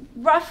just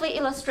roughly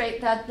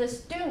illustrates that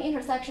this Dune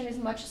intersection is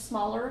much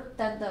smaller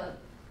than the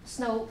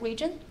snow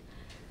region.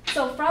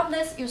 So from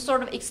this, you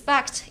sort of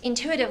expect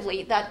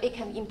intuitively that it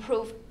can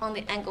improve on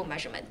the angle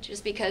measurement,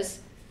 just because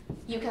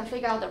you can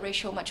figure out the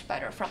ratio much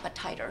better from a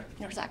tighter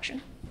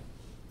intersection.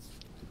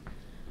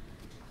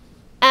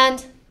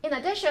 And in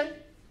addition,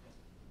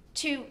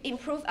 to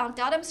improve on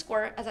delta M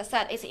square, as I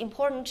said, it's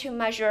important to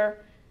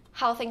measure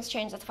how things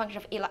change as a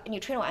function of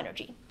neutrino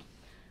energy,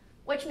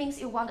 which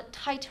means you want a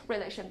tight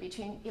relation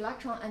between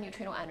electron and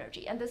neutrino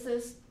energy. And this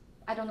is,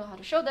 I don't know how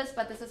to show this,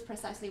 but this is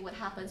precisely what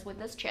happens with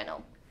this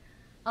channel.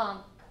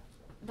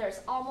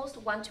 There's almost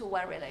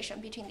one-to-one relation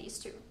between these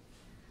two,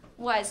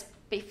 whereas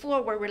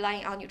before we're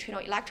relying on neutrino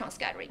electron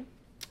scattering,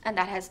 and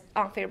that has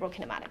unfavorable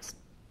kinematics.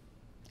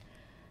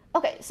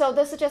 Okay, so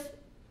this is just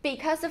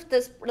because of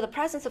this, the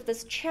presence of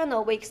this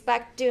channel, we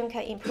expect Dune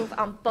can improve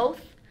on both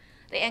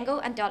the angle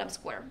and delta M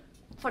square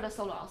for the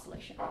solar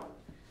oscillation.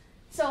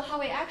 So how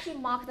we actually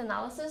mark the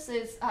analysis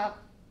is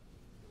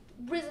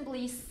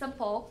reasonably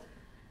simple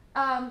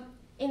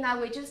in that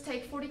we just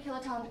take 40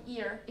 kiloton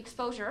year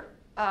exposure.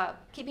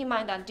 Keep in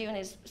mind that Dune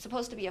is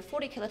supposed to be a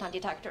 40 kiloton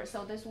detector,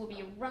 so this will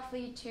be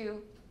roughly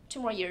 2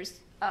 more years,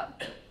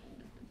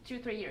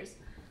 2-3 years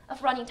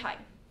of running time.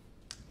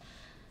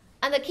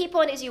 And the key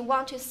point is you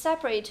want to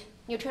separate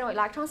neutrino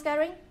electron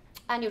scattering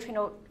and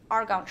neutrino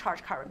argon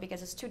charge current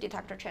because it's 2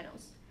 detector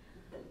channels.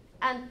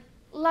 And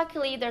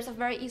luckily, there's a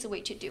very easy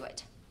way to do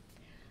it.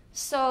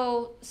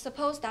 So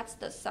suppose that's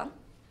the sun.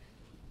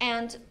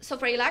 And so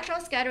for electron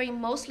scattering,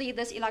 mostly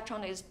this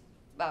electron is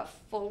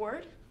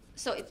forward.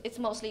 So it's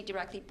mostly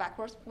directly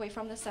backwards away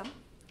from the sun.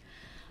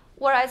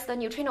 Whereas the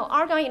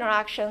neutrino-argon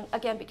interaction,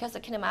 again, because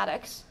of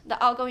kinematics,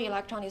 the outgoing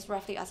electron is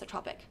roughly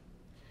isotropic.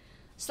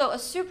 So a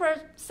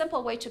super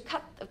simple way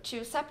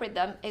to separate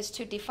them is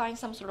to define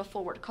some sort of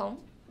forward cone,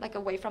 like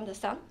away from the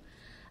sun.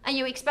 And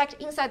you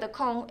expect inside the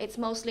cone, it's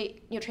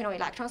mostly neutrino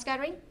electron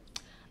scattering.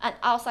 And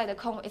outside the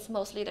cone, it's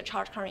mostly the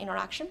charge current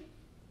interaction.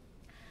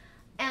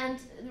 And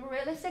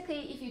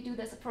realistically, if you do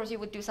this, of course, you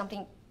would do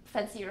something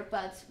fancier,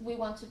 but we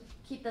want to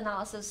keep the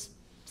analysis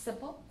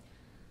simple.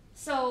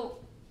 So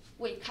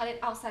we cut it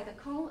outside the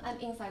cone and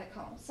inside the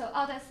cone. So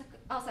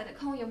outside the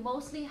cone, you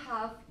mostly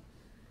have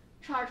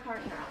charge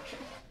current interaction.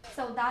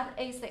 So that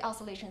is the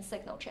oscillation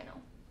signal channel.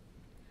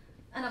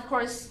 And of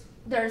course,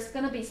 there's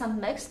going to be some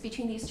mix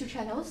between these 2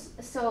 channels.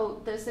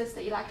 So this is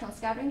the electron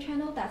scattering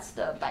channel. That's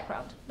the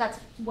background. That's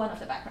one of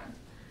the backgrounds.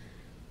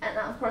 And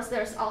of course,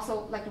 there's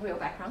also like real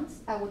backgrounds.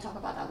 I will talk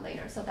about that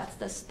later. So that's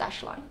this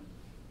dashed line.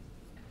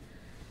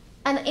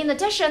 And in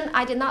addition,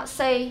 I did not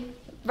say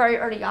very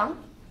early on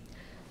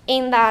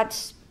in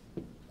that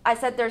I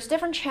said there's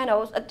different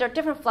channels, there are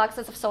different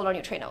fluxes of solar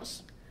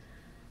neutrinos.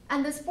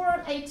 And this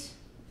boron 8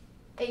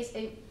 is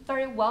a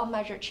very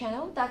well-measured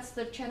channel. That's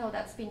the channel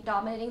that's been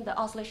dominating the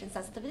oscillation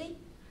sensitivity.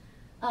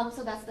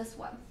 So that's this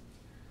one.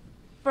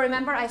 But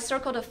remember, I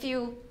circled a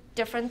few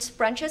different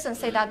branches and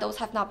say that those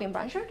have not been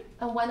measured.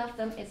 And one of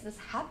them is this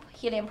HAP,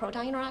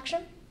 helium-proton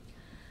interaction,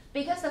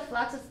 because the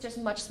flux is just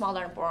much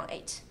smaller than boron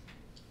 8.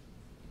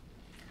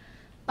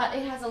 But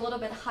it has a little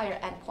bit higher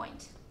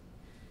endpoint.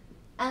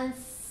 And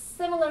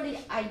similarly,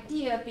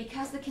 idea,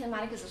 because the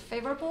kinematic is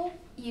favorable,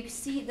 you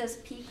see this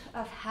peak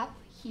of HAP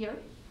here,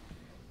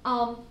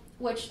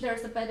 which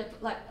there's a bit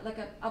of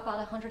about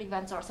 100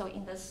 events or so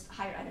in this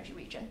higher energy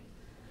region.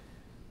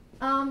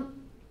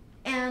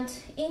 And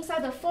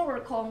inside the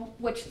forward cone,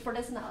 which for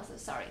this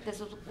analysis, sorry,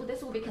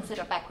 this will be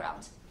considered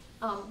background.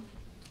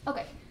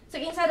 Okay, so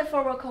inside the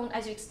forward cone,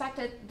 as you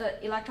expected,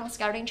 the electron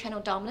scattering channel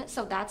dominant,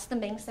 so that's the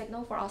main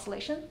signal for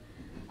oscillation.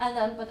 And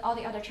then with all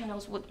the other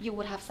channels, you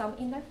would have some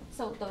in there,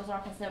 so those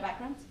are considered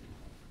backgrounds.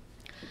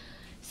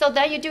 So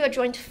then you do a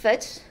joint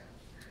fit,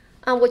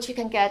 which you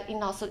can get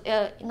in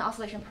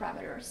oscillation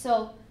parameter.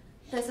 So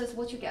this is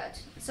what you get.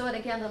 So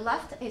again, the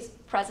left is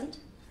present,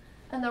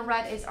 and the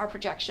right is our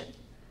projection.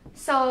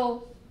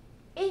 So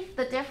if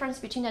the difference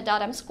between the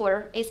delta M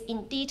square is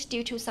indeed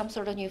due to some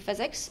sort of new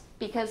physics,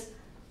 because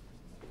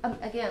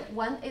again,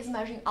 one is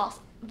measuring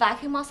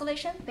vacuum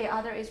oscillation, the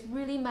other is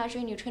really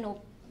measuring neutrino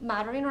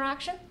matter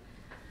interaction.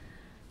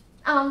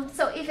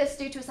 So if it's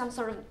due to some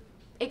sort of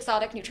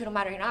exotic neutrino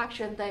matter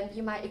interaction, then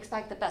you might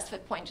expect the best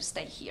fit point to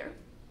stay here.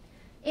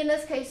 In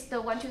this case,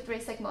 the 1, 2, 3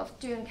 sigma of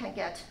Dune can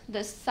get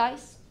this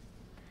size.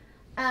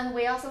 And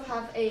we also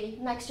have a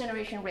next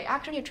generation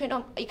reactor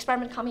neutrino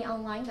experiment coming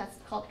online that's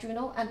called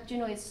Juno. And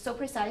Juno is so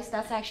precise,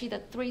 that's actually the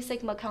 3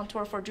 sigma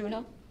contour for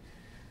Juno.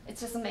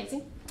 It's just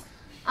amazing.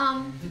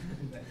 And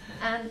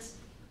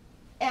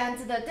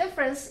the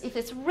difference, if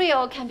it's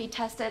real, can be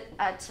tested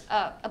at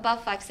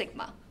above 5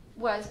 sigma.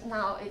 Whereas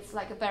now it's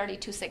like barely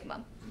 2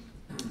 sigma.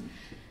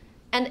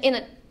 And in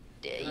a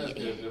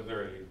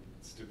very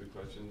stupid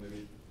question,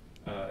 maybe.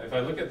 If I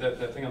look at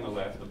that thing on the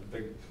left, the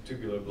big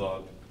tubular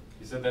blob,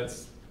 you said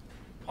that's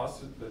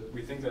that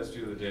we think that's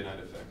due to the day-night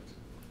effect.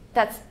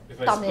 That's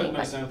if I split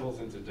my samples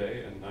into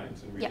day and night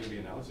and redo the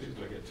analyses,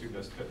 do I get 2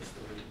 best fits?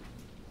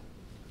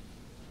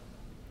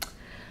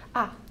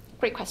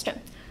 Great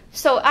question.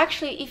 So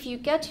actually, if you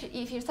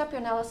separate your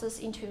analysis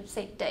into,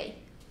 say, day,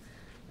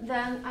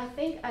 then I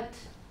think at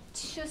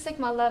 2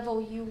 sigma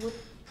level, you would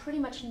pretty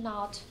much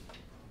not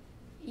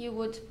you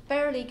would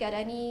barely get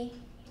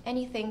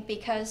anything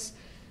because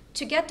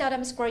to get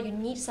delta square, you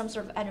need some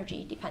sort of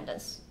energy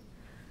dependence.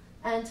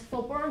 And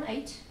for boron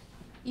 8,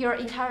 you're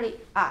entirely,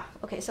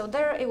 okay, so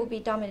there it will be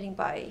dominating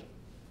by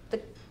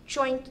the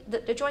joint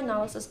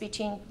analysis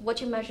between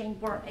what you measure in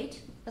boron 8,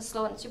 the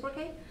slow and super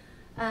K,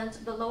 and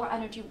the lower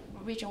energy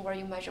region where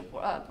you measure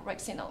Bragg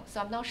signal. So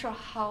I'm not sure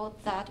how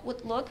that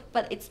would look,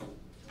 but it's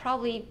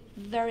probably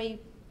very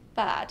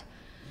bad.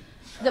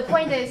 The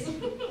point is,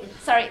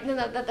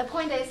 the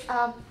point is,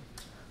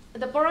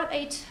 the boron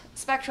 8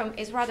 spectrum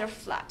is rather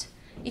flat.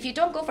 If you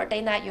don't go for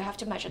day-night, you have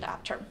to measure the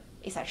upturn,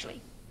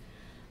 essentially.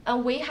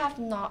 And we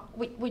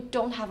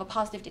don't have a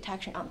positive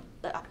detection on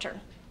the upturn.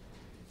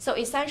 So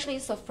essentially,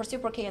 for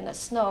super K and the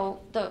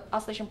snow, the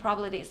oscillation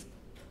probability is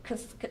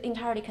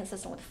entirely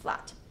consistent with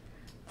flat.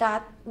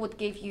 That would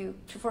give you,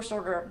 to first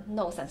order,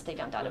 no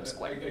sensitivity on delta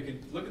square. I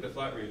could look at the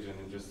flat region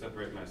and just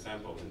separate my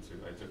sample into,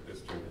 I took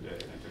this during the day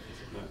and I took this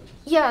at night.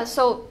 Yeah,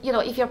 so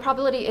if your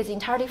probability is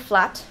entirely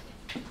flat,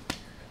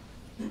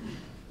 the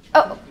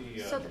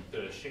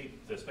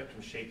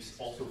spectrum shapes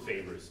also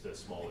favors the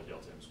smaller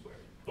delta M squared,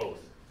 both,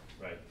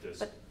 right?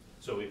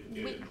 So if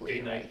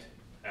day-night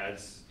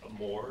adds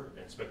more,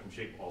 and spectrum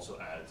shape also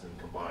adds, and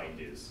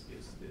combined is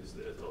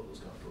those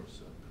contours.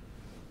 So.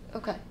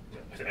 Okay.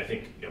 Yeah, I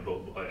think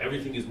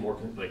everything is more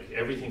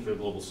everything for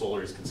global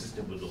solar is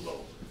consistent with the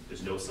low.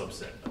 There's no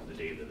subset of the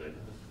data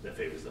that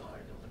favors the higher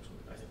delta M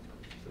squared, I think.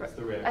 So that's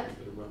the reactions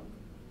that are wrong.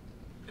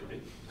 Could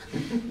be.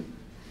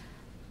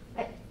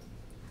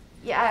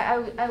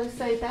 I would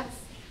say that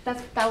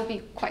would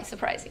be quite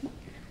surprising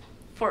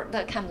for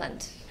the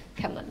Kemland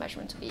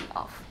measurement to be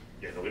off.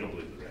 Yeah, no, we don't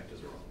believe the reactors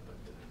are wrong, but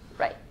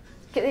right.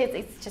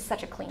 It's just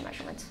such a clean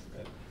measurement.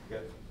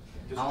 Good.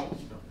 How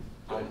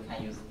we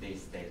can use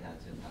this data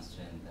to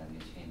constrain the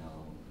neutrino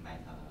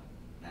matter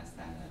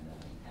non-standard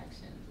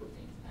interaction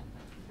things like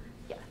that.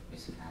 Yeah.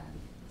 Which can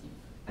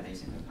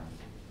additionally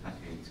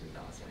contribute to the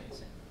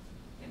oscillation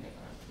in the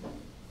Earth.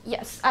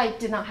 Yes, I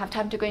did not have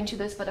time to go into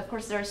this, but of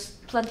course there's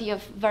plenty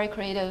of very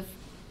creative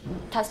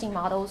testing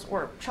models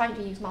or trying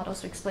to use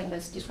models to explain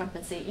this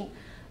discrepancy.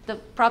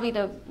 Probably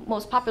the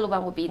most popular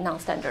one would be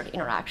non-standard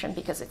interaction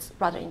because it's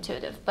rather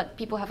intuitive. But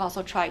people have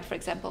also tried, for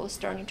example,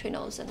 star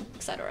neutrinos and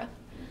et cetera.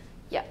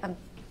 Yeah,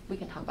 we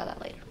can talk about that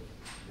later.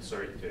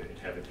 Sorry to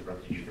have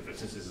interrupted you, but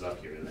since this is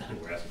up here, and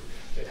we're asking,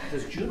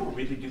 does Juno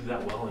really do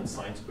that well in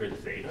sine squared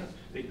theta?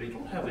 They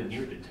don't have a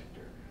near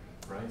detector,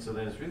 right? So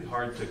then it's really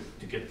hard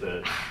to get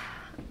the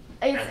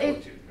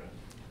amplitude, right?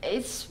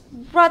 It's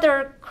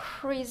rather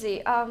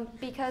crazy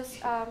because,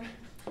 from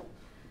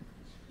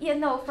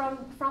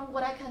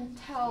what I can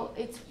tell,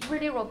 it's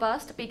really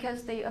robust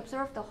because they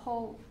observe the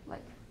whole,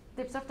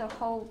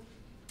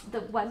 the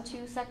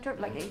 1-2 sector,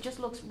 it just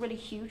looks really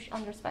huge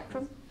on their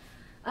spectrum.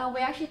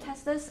 We actually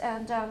test this,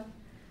 and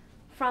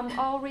from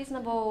all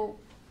reasonable,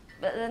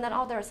 and then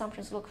all their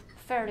assumptions look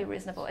fairly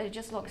reasonable. It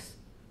just looks.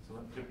 So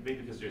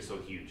maybe because they're so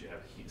huge, you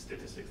have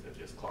statistics that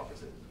just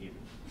clobbers it even.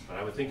 But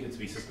I would think it to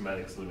be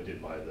systematics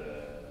limited by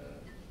the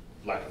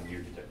lack of near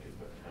detectors.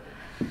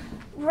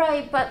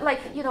 Right, but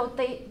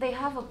they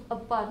have a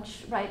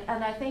bunch, right?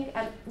 And I think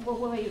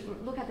when we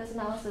look at this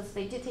analysis,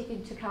 they did take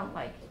into account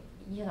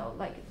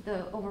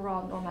the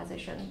overall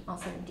normalization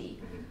uncertainty.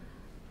 Mm-hmm.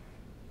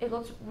 It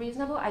looks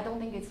reasonable. I don't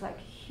think it's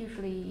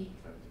hugely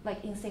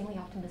insanely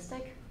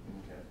optimistic.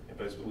 Okay. Yeah,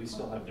 but we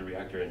still have the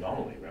reactor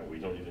anomaly, right? We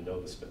don't even know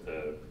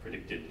the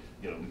predicted,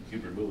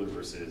 Huber-Muller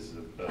versus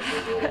the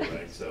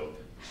right? So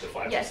the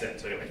 5%. Yes. So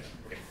anyway,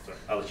 okay, sorry,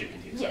 I'll let you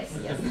continue. Yes,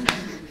 yes.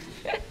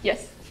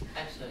 Yes.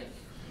 Actually,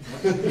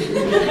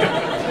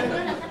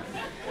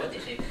 what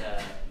is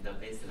the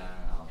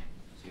baseline of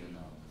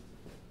Juno?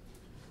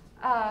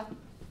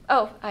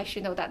 I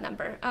should know that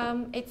number.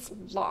 It's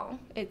long.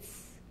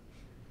 It's.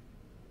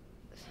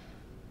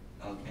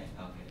 Okay.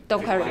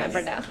 Don't quite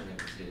remember now. To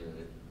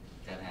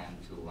delta M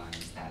to 1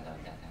 instead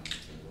of delta M to 1.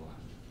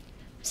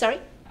 Sorry?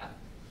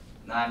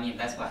 No, I mean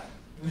that's what.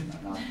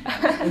 No.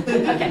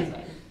 Okay.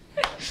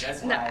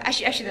 That's no, why I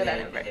should know that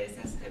number. They're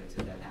sensitive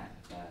to delta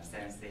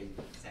 7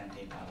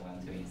 theta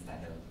 1 2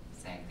 instead of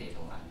 7 theta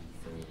 1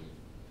 3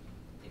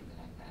 things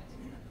like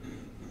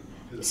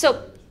that.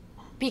 So.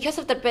 Because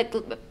of their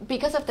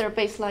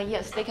baseline,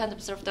 yes, they can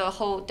observe the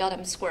whole delta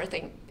M square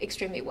thing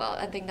extremely well.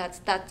 I think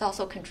that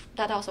also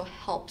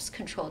helps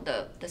control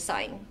the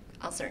sign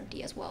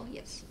uncertainty as well.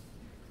 Yes.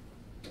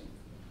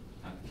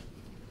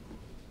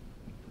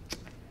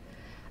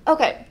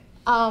 Okay.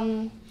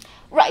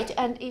 Right.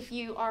 And if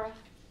you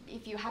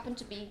happen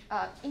to be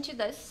into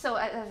this, so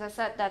as I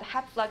said, that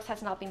Hep flux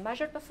has not been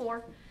measured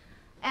before.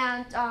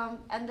 And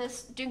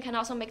this Dune can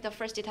also make the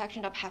first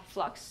detection of Hep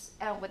flux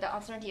with the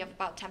uncertainty of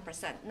about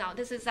 10%. Now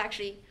this is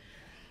actually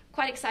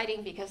quite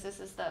exciting because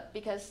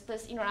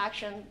this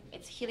interaction,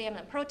 it's helium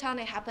and proton,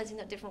 it happens in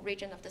a different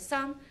region of the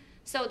sun.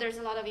 So there's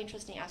a lot of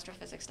interesting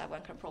astrophysics that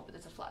one can probe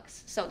with the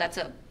flux. So that's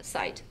a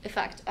side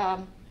effect.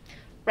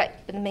 Right,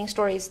 but the main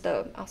story is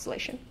the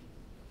oscillation.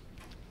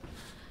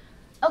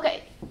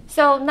 Okay,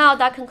 so now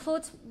that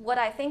concludes what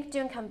I think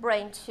Dune can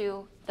bring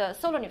to the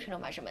solar neutrino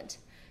measurement.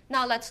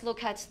 Now let's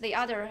look at the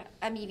other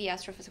MeV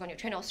astrophysical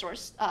neutrino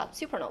source,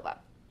 supernova.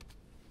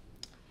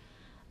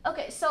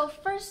 Okay, so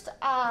first,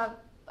 I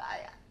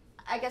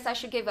guess I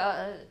should give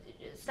a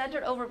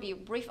standard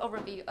overview, brief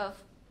overview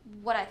of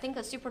what I think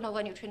a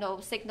supernova neutrino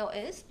signal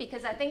is,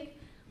 because I think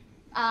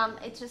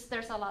it's just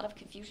there's a lot of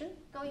confusion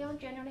going on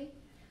generally.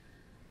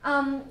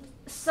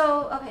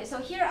 So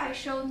here I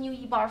show nu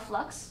E bar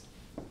flux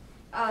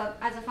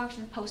as a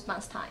function of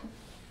post-Bounce time.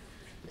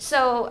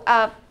 So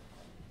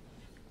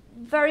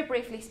very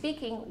briefly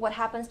speaking, what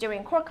happens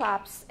during core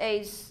collapse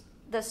is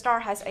the star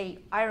has an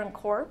iron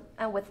core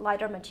and with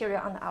lighter material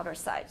on the outer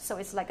side. So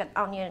it's like an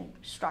onion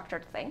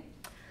structured thing.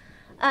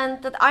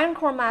 And the iron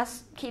core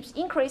mass keeps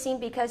increasing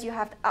because you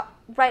have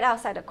right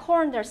outside the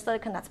core, there's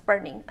silicon that's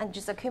burning and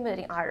just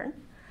accumulating iron.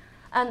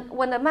 And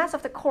when the mass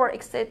of the core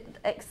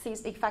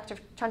exceeds the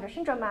effective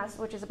transition mass,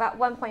 which is about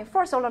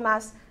 1.4 solar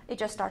mass, it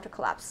just starts to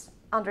collapse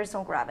under its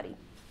own gravity.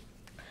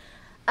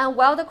 And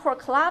while the core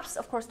collapses,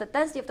 of course, the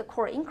density of the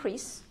core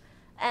increases,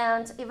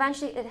 and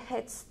eventually it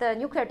hits the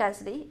nuclear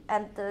density,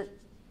 and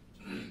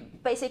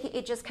basically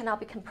it just cannot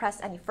be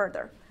compressed any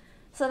further.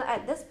 So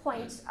at this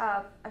point,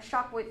 the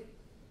shock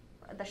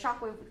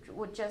wave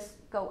would just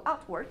go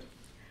outward.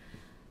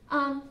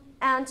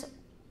 And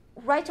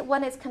right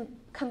when it's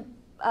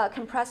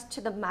compressed to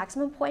the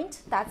maximum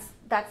point, that's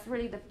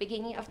really the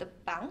beginning of the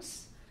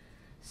bounce.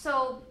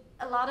 So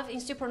a lot of in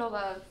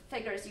supernova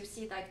figures, you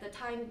see like the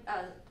time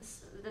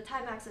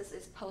axis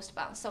is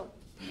post-bounce. So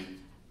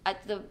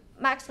at the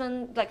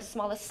maximum, like the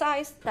smallest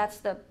size, that's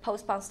the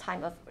post-bounce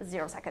time of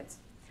 0 seconds.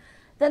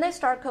 Then they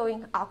start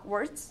going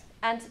outwards,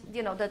 and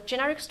the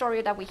generic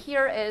story that we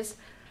hear is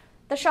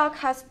the shock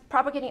has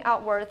propagating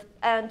outward,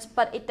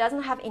 but it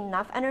doesn't have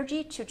enough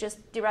energy to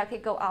just directly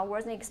go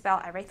outwards and expel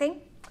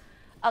everything,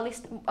 at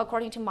least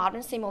according to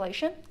modern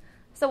simulation.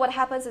 So what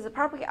happens is it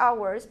propagates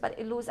outwards, but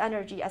it loses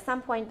energy. At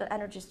some point, the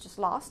energy is just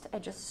lost.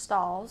 It just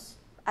stalls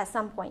at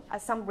some point,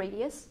 at some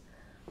radius.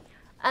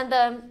 And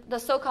then the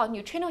so-called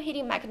neutrino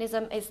heating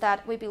mechanism is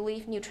that we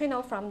believe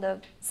neutrino from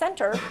the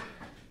center,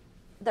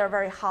 they're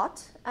very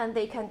hot, and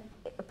they can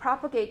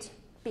propagate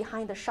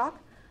behind the shock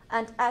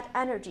and add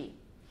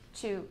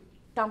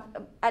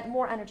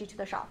more energy to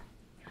the shock.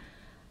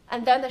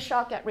 And then the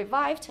shock gets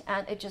revived,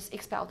 and it just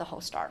expels the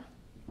whole star.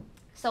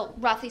 So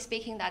roughly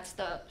speaking, that's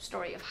the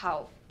story of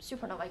how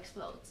supernova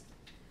explodes.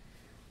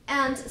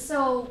 And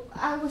so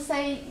I would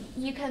say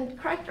you can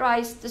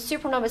characterize the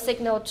supernova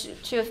signal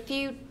to a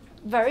few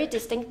very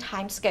distinct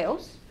time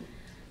scales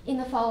in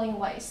the following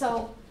way.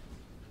 So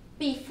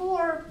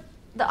before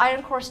the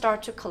iron core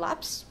starts to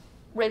collapse,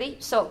 really,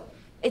 so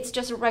it's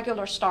just a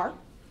regular star.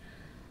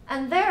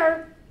 And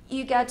there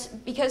you get,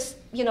 because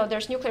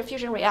there's nuclear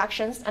fusion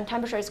reactions and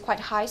temperature is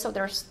quite high, so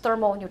there's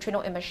thermal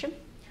neutrino emission.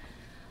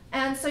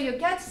 And so you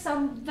get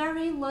some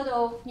very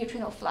little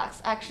neutrino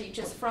flux, actually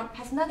just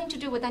has nothing to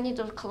do with any of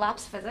the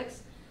collapse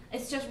physics.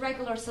 It's just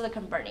regular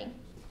silicon burning.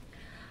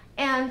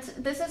 And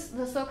this is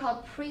the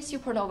so-called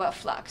pre-supernova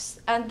flux.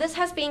 And this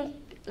has been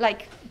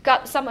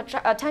got some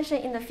attention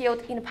in the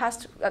field in the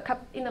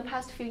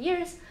past few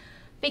years,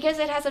 because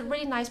it has a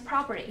really nice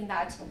property in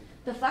that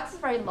the flux is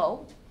very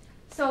low.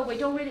 So we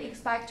don't really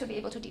expect to be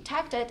able to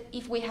detect it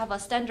if we have a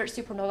standard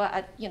supernova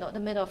at the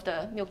middle of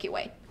the Milky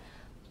Way.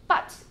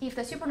 But if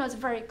the supernova is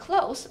very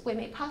close, we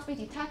may possibly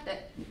detect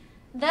it.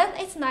 Then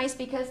it's nice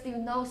because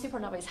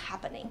supernova is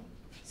happening.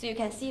 So you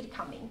can see it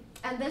coming.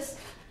 And this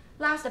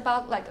lasts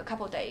about like a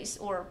couple of days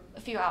or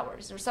a few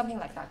hours or something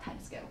like that time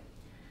scale.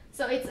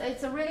 So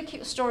it's a really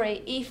cute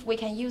story if we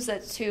can use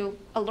it to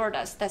alert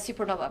us that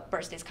supernova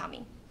burst is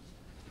coming.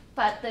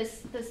 But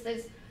this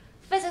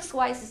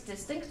physics-wise is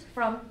distinct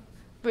from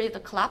really the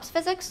collapse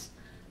physics.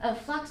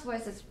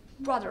 Flux-wise is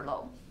rather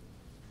low.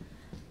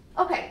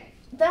 Okay.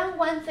 Then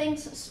when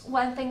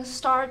things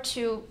start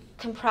to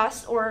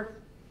compress or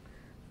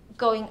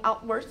going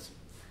outwards,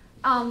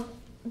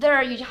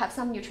 there you have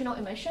some neutrino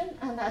emission,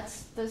 and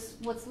that's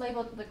what's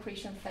labeled the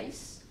accretion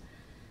phase.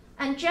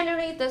 And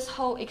generally, this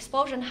whole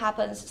explosion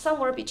happens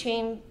somewhere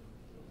between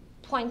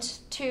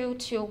 0.2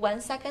 to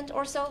 1 second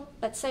or so.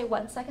 Let's say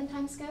 1 second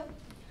time scale.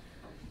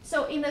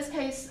 So in this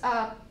case,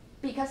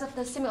 because of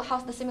how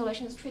the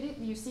simulation is treated,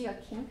 you see a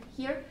kink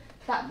here.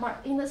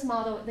 In this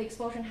model, the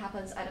explosion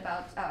happens at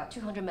about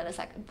 200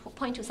 milliseconds,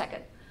 0.2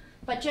 second.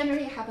 But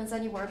generally, it happens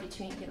anywhere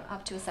between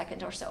up to a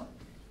second or so.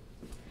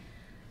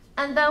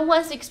 And then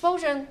once the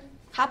explosion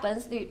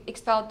happens, you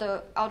expel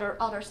the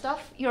outer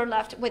stuff, you're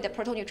left with a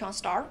protoneutron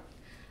star,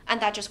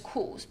 and that just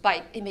cools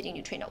by emitting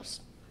neutrinos.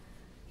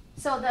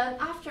 So then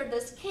after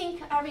this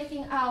kink,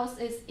 everything else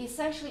is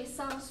essentially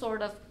some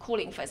sort of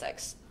cooling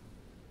physics.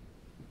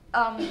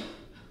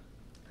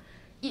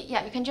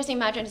 Yeah, you can just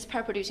imagine it's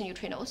pair-producing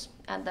neutrinos,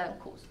 and then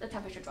cools, the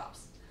temperature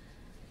drops.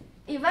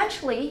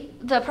 Eventually,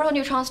 the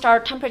protoneutron star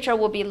temperature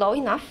will be low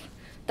enough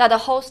that the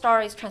whole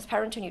star is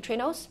transparent to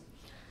neutrinos,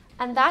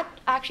 and that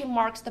actually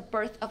marks the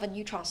birth of a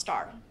neutron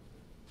star.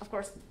 Of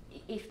course,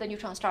 if the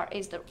neutron star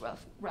is the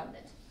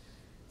remnant.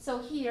 So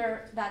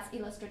here, that's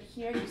illustrated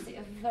here. You see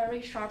a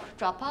very sharp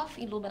drop-off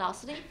in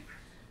luminosity,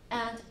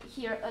 and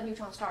here a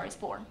neutron star is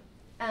born.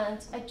 And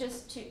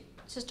just to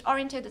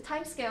orientate the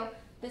time scale,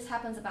 this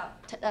happens about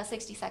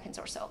 60 seconds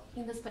or so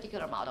in this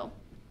particular model.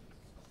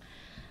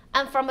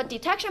 And from a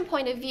detection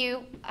point of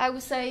view, I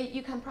would say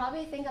you can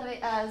probably think of it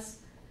as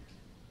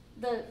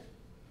the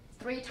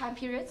 3 time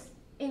periods,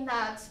 in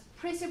that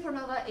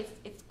pre-supernova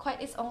it's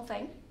quite its own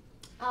thing.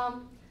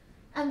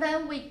 And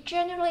then we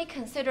generally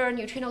consider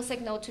neutrino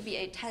signal to be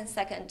a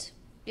 10-second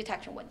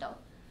detection window.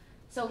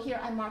 So here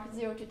I mark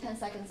 0 to 10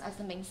 seconds as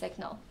the main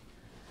signal.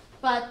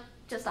 But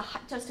just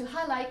to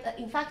highlight that,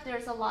 in fact,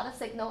 there's a lot of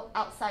signal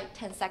outside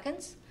 10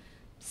 seconds,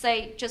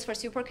 say just for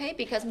super K,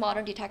 because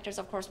modern detectors,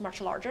 of course, much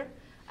larger.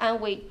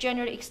 And we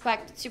generally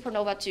expect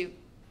supernova to,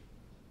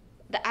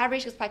 the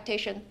average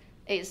expectation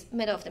is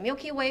middle of the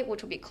Milky Way,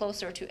 which will be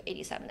closer to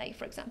 87A,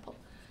 for example.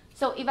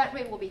 So event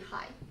rate will be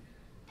high.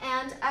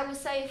 And I would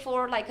say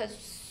for like a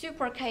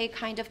super K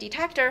kind of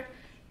detector,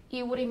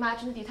 you would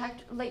imagine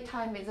late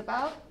time is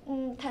about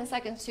 10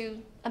 seconds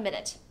to a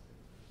minute.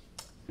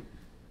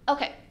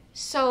 Okay,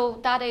 so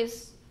that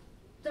is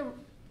the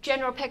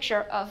general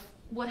picture of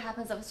what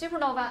happens of a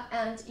supernova,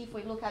 and if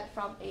we look at it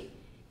from a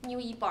nu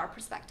E bar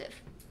perspective.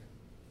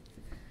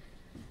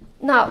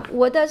 Now,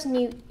 what does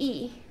nu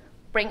E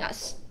bring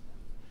us?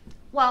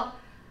 Well,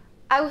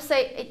 I would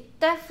say it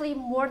definitely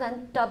more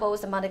than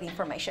doubles the amount of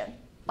information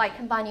by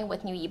combining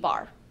with nu E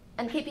bar.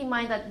 And keep in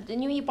mind that the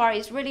nu E bar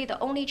is really the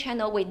only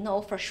channel we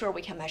know for sure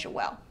we can measure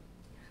well.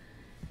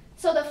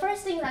 So the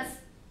first thing that's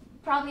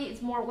probably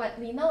is more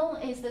widely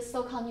known is the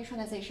so-called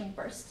neutronization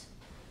burst.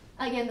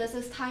 Again, this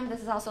is time.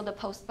 This is also the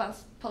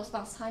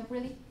post-bounce time,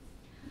 really.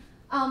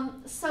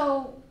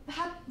 So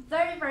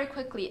very, very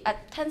quickly,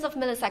 at tens of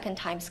millisecond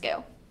time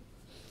scale,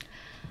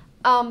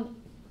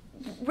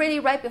 really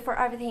right before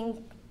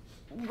everything,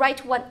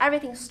 right when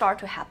everything starts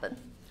to happen,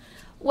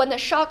 when the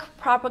shock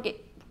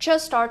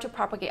just starts to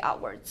propagate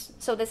outwards.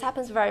 So this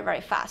happens very,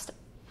 very fast,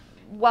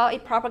 while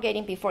it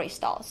propagating before it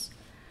stalls.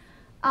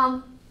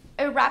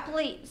 It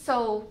rapidly,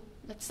 so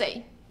let's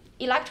say,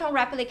 electron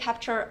rapidly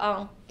capture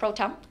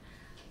proton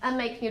and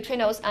make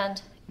neutrinos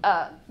and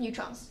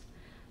neutrons.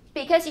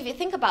 Because if you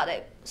think about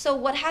it,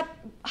 so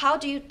how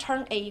do you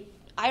turn an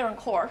iron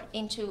core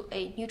into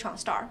a neutron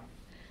star?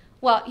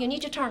 Well, you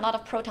need to turn a lot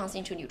of protons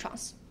into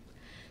neutrons.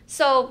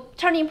 So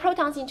turning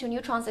protons into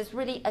neutrons is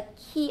really a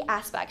key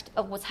aspect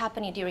of what's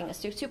happening during a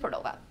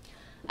supernova.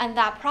 And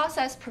that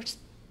process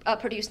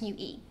produces nu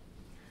E.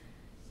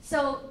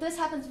 So this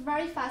happens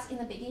very fast in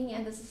the beginning,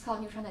 and this is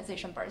called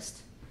neutronization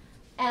burst.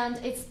 And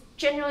it's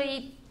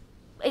generally,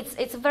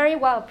 it's very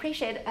well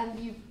appreciated,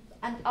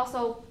 and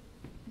also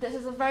this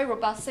is a very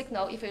robust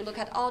signal if you look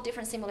at all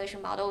different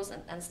simulation models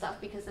and stuff,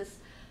 because it's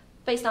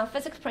based on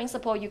physics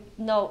principle, you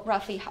know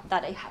roughly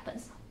that it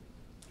happens.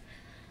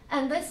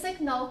 And this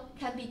signal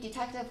can be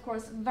detected, of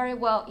course, very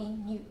well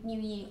in nu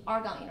E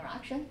argon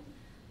interaction,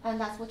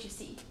 and that's what you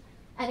see.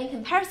 And in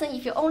comparison,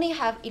 if you only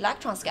have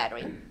electron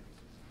scattering,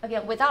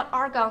 again, without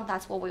argon,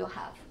 that's what we'll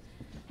have.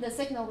 The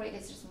signal rate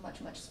is just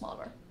much, much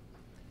smaller,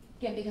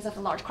 again, because of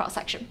the large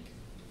cross-section.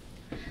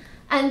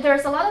 And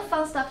there's a lot of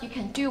fun stuff you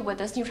can do with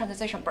this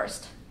neutronization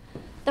burst.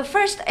 The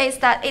first is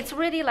that it's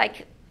really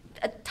like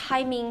a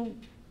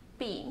timing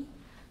beam,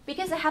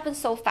 because it happens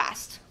so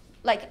fast,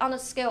 like on a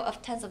scale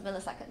of tens of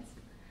milliseconds.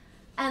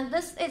 And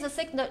this is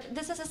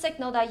a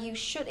signal that you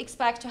should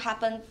expect to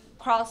happen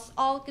across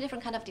all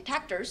different kind of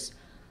detectors,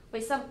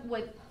 with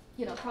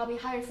probably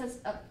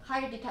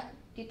higher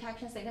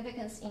detection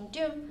significance in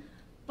doom,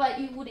 but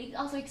you would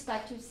also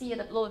expect to see it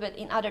a little bit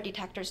in other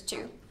detectors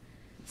too.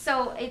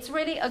 So it's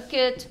really a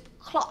good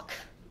clock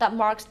that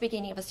marks the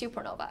beginning of a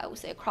supernova, I would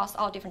say, across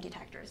all different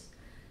detectors.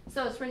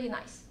 So it's really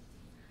nice.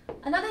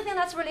 Another thing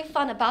that's really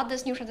fun about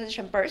this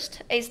neutronization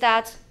burst is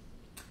that,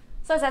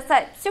 so as I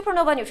said,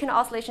 supernova neutrino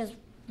oscillation is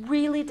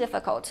really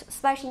difficult,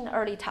 especially in the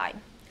early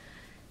time.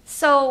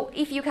 So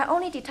if you can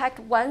only detect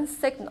one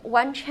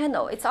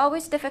channel, it's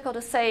always difficult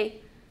to say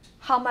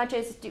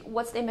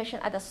what's the emission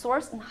at the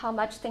source and how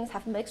much things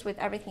have mixed with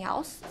everything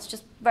else. It's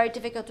just very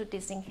difficult to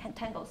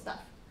disentangle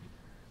stuff.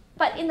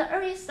 But in the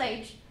early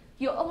stage,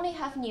 you only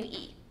have nu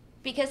E,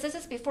 because this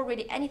is before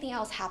really anything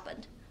else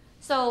happened.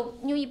 So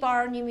nu E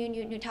bar, nu mu,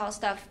 nu tau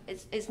stuff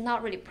is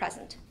not really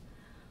present.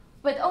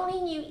 With only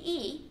nu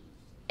E,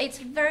 it's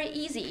very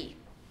easy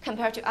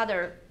compared to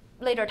other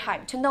later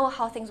time to know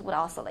how things would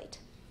oscillate.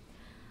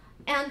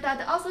 And that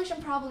the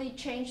oscillation probably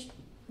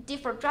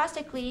differ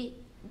drastically,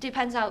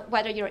 depends on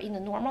whether you're in the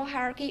normal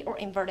hierarchy or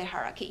inverted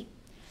hierarchy.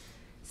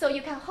 So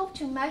you can hope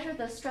to measure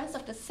the strength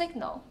of the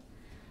signal,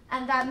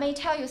 and that may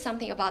tell you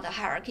something about the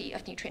hierarchy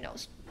of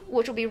neutrinos,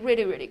 which will be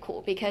really, really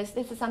cool, because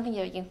this is something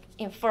you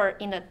infer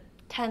in a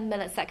 10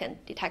 millisecond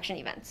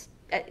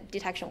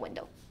detection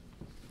window.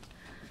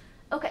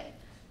 Okay,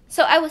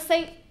 so I would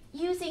say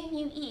using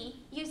nu E,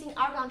 using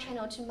argon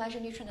channel to measure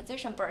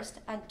neutronization burst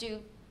and do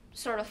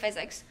sort of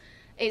physics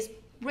is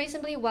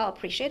reasonably well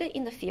appreciated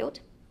in the field.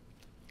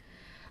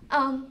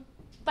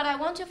 But I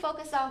want to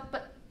focus on,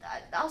 but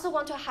I also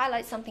want to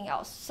highlight something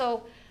else.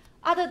 So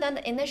other than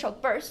the initial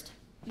burst,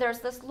 there's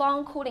this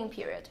long cooling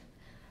period.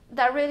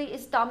 that really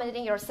is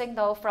dominating your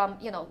signal from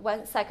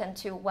 1 second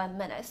to 1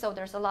 minute. So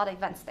there's a lot of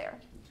events there.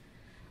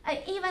 And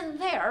even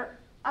there,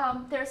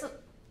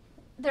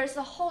 there's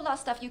a whole lot of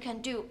stuff you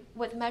can do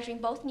with measuring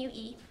both nu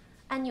e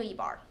and nu e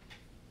bar.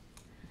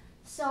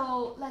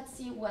 So let's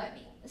see what I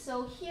mean.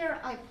 So here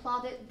I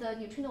plotted the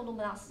neutrino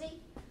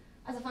luminosity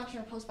as a function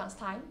of post-bounce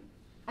time,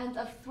 and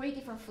of 3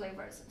 different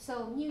flavors.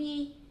 So nu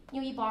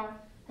e bar,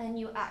 and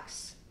nu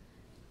x.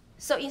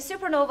 So in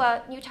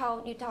supernova, nu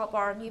tau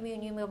bar, nu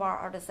mu bar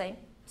are the same.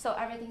 So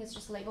everything is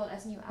just labeled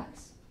as nu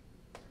x.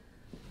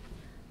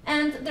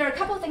 And there are a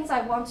couple of things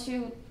I want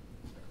to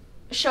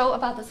show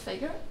about this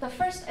figure. The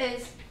first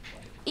is,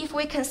 if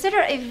we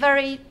consider a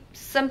very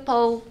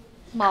simple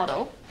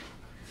model,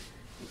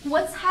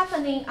 what's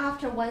happening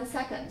after 1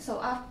 second,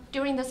 so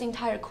during this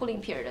entire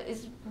cooling period,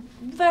 is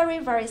very,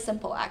 very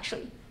simple,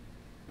 actually.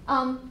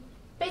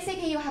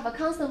 Basically, you have a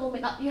constant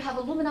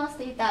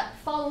luminosity that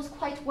follows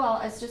quite well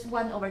as just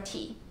 1 over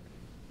t,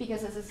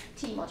 because this is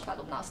t multiplied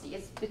luminosity.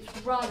 It's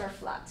rather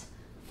flat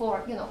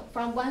for,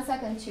 from 1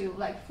 second to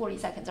like 40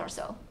 seconds or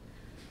so.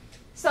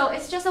 So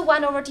it's just a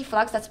 1 over t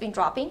flux that's been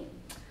dropping.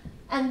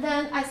 And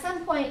then at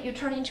some point, you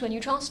turn into a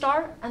neutron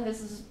star, and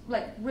this is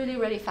like really,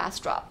 really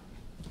fast drop.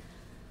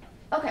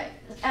 Okay,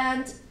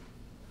 and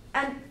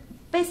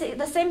basically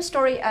the same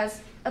story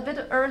as a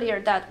bit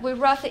earlier, that we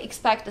roughly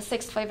expect the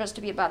 6 flavors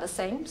to be about the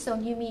same. So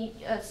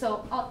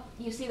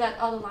you see that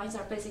all the lines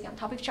are basically on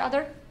top of each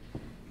other.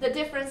 The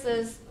difference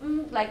is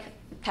like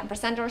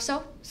 10% or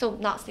so, so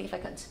not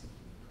significant.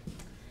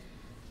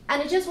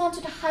 And I just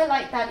wanted to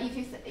highlight that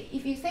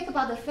if you think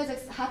about the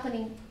physics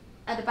happening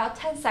at about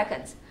 10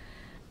 seconds,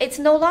 it's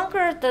no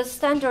longer the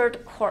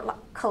standard core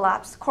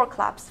collapse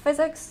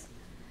physics.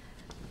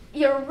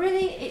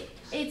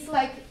 It's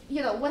like,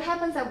 what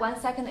happens at 1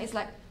 second is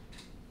like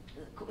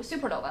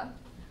supernova.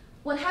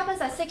 What happens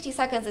at 60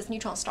 seconds is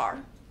neutron star.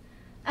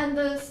 And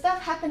the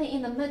stuff happening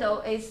in the middle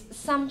is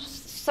some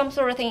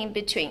sort of thing in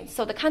between.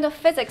 So the kind of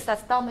physics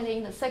that's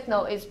dominating the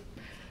signal is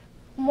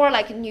more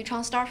like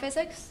neutron star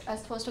physics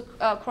as opposed to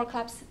core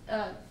collapse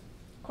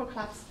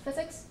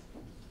physics.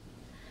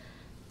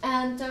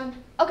 And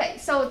okay,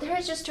 so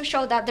here's just to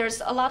show that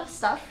there's a lot of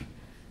stuff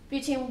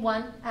between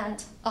 1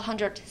 and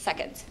 100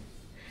 seconds.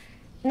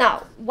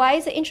 Now, why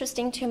is it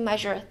interesting to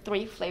measure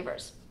 3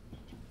 flavors?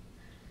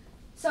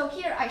 So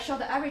here I show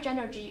the average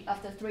energy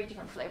of the 3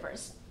 different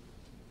flavors.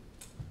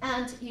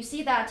 And you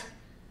see that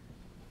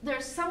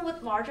there's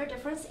somewhat larger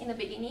difference in the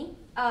beginning.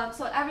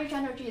 So average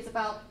energy is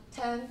about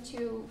 10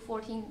 to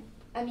 14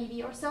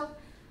 MeV or so.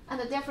 And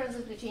the difference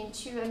is between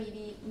 2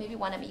 MeV, maybe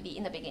 1 MeV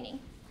in the beginning.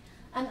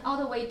 And all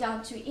the way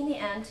down to, in the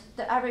end,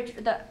 the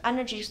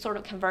energy sort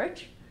of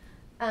converge.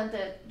 And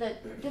the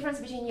difference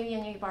between nu e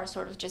and nu e bar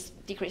sort of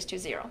just decrease to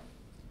 0.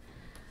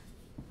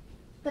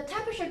 The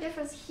temperature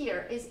difference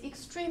here is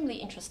extremely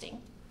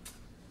interesting.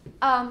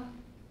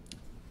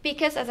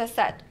 Because, as I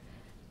said,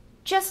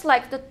 just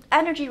like the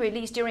energy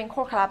released during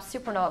core collapse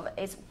supernova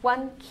is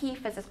one key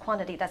physics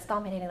quantity that's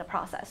dominating the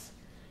process,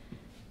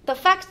 the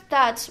fact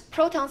that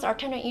protons are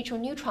turning into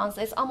neutrons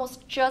is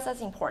almost just as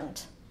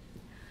important.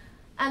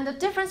 And the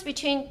difference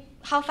between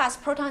how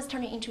fast protons is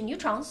turning into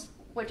neutrons,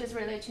 which is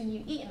related to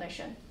nu e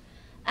emission,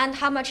 and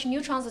how much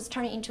neutrons is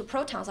turning into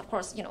protons, of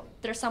course,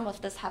 there's some of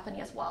this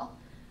happening as well,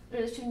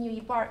 related to nu e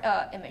bar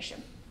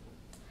emission.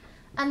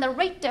 And the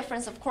rate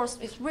difference, of course,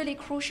 is really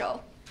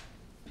crucial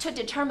to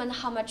determine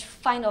how much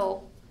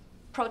final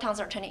protons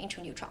are turning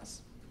into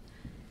neutrons.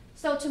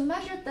 So to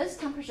measure this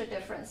temperature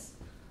difference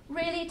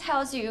really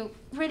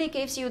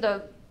gives you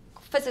the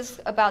physics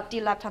about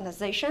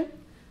deleptonization,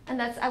 and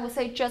that's, I would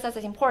say, just as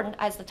important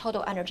as the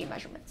total energy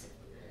measurements.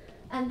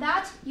 And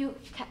that you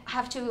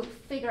have to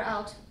figure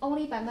out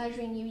only by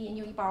measuring nu e and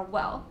nu e bar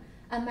well,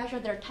 and measure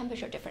their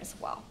temperature difference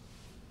well.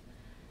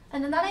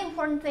 And another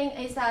important thing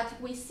is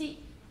that we see,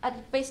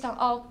 based on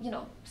all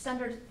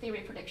standard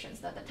theory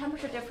predictions, that the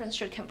temperature difference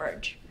should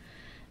converge.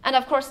 And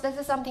of course, this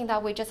is something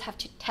that we just have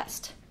to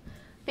test.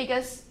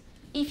 Because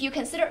if you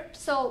consider,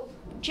 so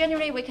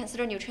generally we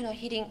consider neutrino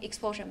heating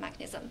explosion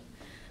mechanism.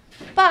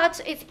 But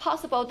it's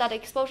possible that the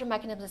explosion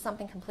mechanism is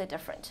something completely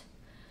different.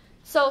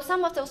 So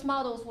some of those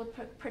models would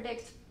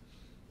predict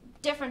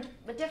different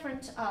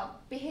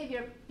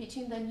behavior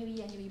between the nu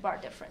e and nu e bar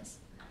difference.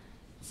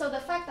 So the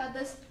fact that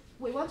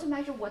we want to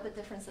measure what the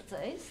difference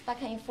is, that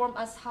can inform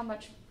us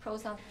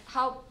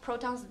how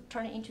protons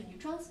turn into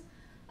neutrons.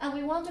 And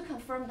we want to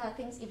confirm that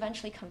things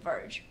eventually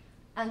converge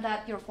and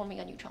that you're forming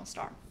a neutron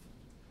star.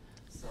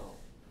 So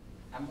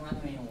I'm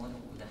wondering what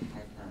would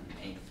happen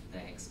if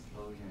the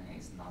explosion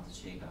is not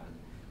triggered.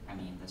 I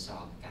mean, the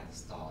shock gets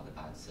stalled,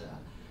 but the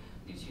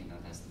neutrino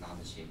does not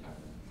trigger,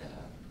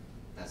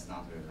 does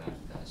not revert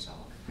the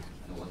shock.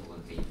 And what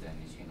would be the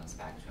neutrino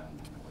spectrum,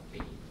 and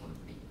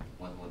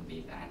what would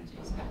be the energy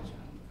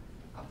spectrum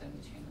of the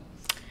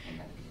neutrinos in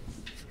that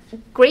case?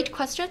 Great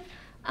question.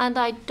 And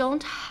I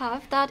don't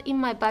have that in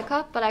my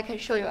backup, but I can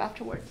show you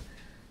afterwards.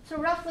 So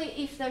roughly,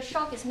 if the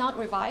shock is not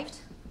revived,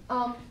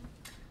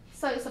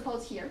 so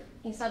suppose here,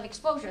 instead of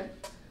explosion,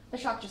 the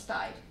shock just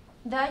died.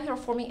 Then you're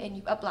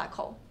forming a black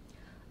hole.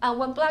 And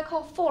when black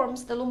hole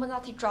forms, the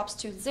luminosity drops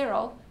to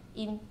 0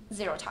 in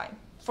 0 time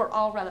for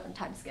all relevant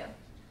time scale.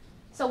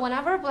 So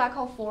whenever a black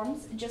hole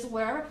forms, just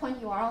wherever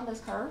point you are on this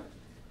curve,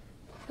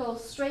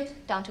 goes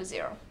straight down to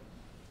 0.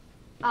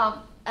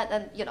 And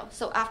then,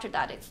 so after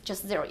that, it's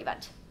just 0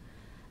 event.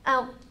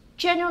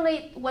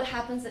 Generally, what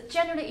happens is,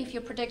 generally, if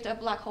you predict a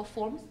black hole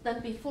forms,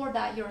 then before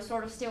that, you're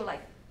sort of still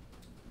like,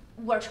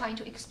 we're trying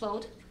to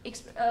explode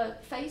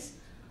phase,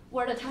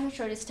 where the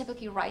temperature is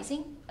typically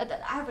rising. The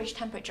average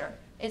temperature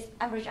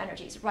average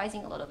energy is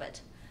rising a little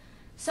bit.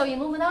 So in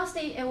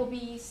luminosity, it will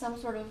be some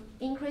sort of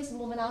increase in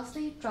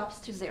luminosity, drops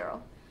to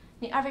 0.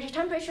 In average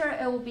temperature,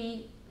 it will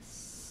be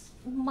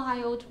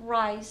mild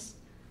rise,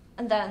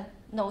 and then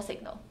no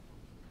signal.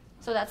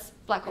 So that's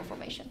black hole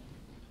formation.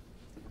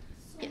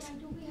 So yes. why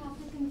do we have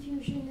the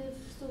confusion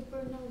if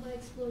supernova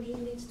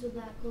explosion leads to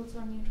black holes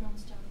or neutron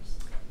stars?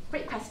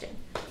 Great question.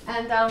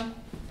 And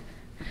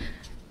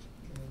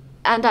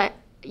I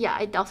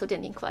also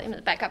didn't include in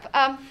the backup.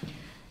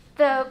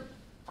 The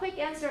quick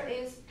answer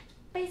is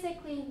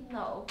basically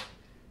no.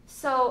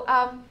 So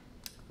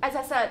as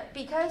I said,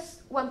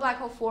 because when black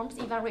hole forms,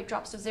 event rate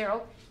drops to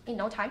 0 in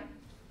no time.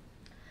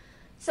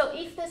 So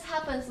if this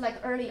happens like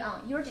early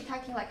on, you're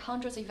detecting like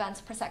hundreds of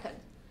events per second,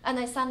 and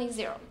then suddenly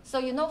 0. So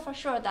you know for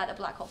sure that a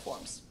black hole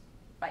forms,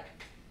 right?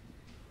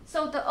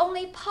 So the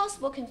only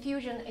possible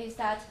confusion is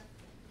that,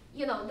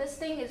 this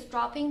thing is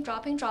dropping.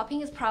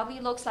 It probably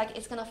looks like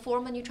it's going to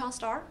form a neutron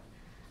star.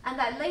 And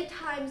at late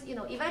times,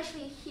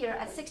 eventually here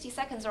at 60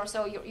 seconds or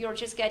so, you're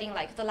just getting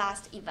like the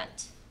last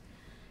event.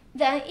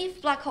 Then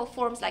if black hole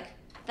forms like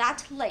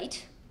that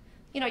late,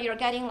 you're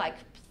getting like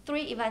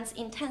 3 events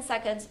in 10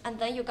 seconds, and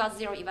then you got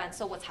 0 events,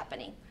 so what's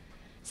happening?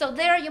 So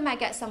there you might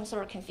get some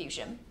sort of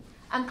confusion.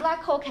 And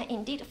black hole can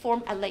indeed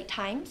form at late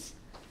times.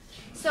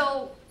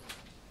 So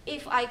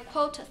if I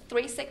quote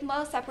 3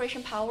 sigma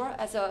separation power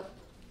as a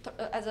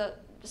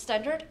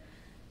standard,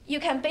 you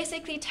can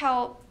basically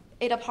tell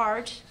it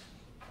apart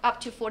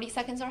up to 40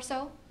 seconds or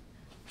so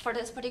for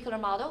this particular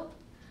model.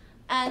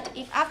 And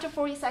if after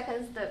 40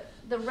 seconds,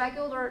 the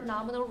regular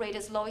nominal rate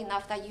is low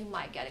enough that you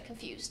might get it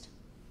confused.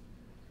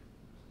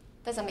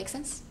 Does that make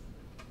sense?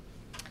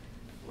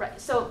 Right,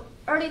 so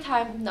early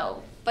time,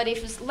 no. But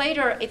if it's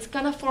later, it's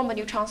going to form a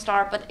neutron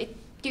star, but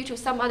due to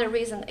some other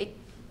reason, it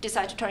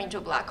decides to turn into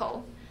a black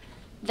hole.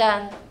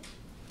 Then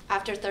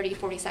after 30,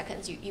 40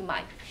 seconds, you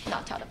might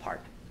not tell apart.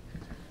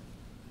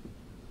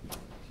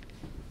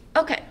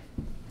 Okay.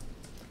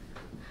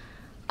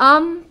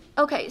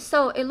 Okay,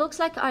 so it looks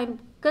like I'm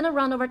going to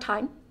run over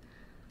time.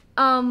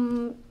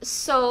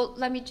 So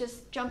let me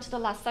just jump to the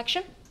last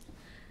section.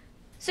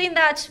 So in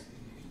that,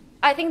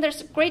 I think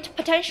there's great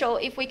potential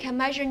if we can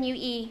measure nu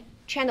E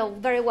channel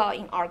very well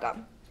in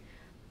argon.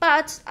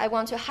 But I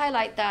want to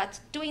highlight that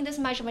doing this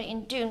measurement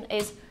in Dune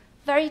is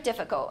very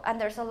difficult,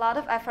 and there's a lot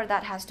of effort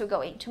that has to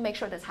go in to make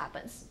sure this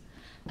happens.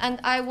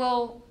 And I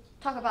will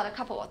talk about a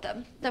couple of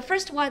them. The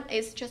first one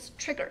is just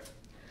trigger.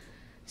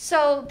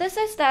 So this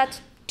is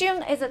that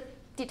Dune is a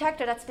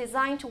detector that's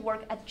designed to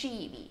work at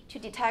GeV, to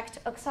detect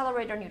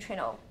accelerator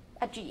neutrino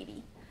at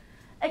GeV.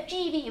 A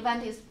GeV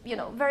event is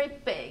very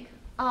big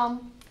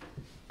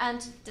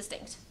and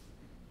distinct.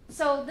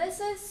 So this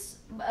is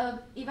an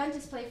event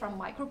display from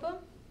microboom,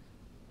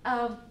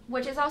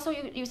 which is also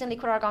using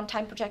liquid argon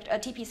time project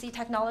TPC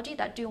technology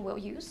that Dune will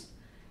use.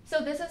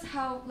 So this is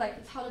how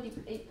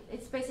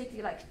it's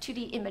basically like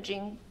 2D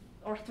imaging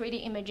or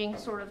 3D imaging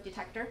sort of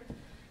detector.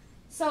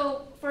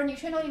 So for a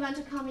neutrino event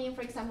to come in,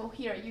 for example,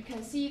 here you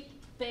can see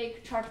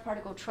big charged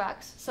particle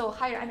tracks. So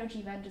higher energy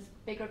event is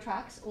bigger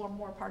tracks or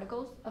more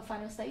particles of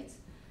final states.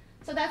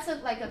 So that's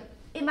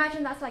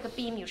imagine that's like a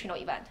beam neutrino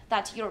event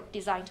that you're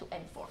designed to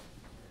aim for.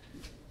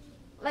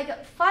 Like a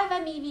 5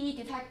 MeV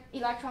detect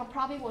electron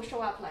probably will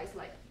show up like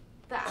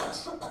that,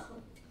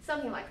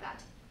 something like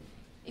that.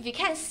 If you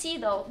can't see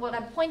though, what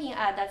I'm pointing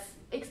at, that's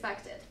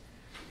expected.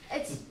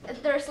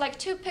 There's like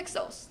 2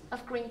 pixels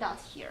of green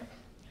dots here.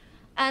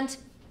 And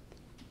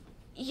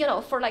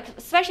for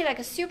especially like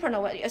a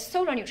supernova, a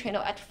solar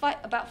neutrino at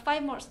about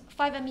 5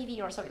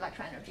 MeV or so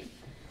electron energy,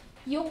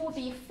 you will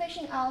be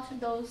fishing out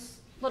those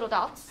little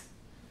dots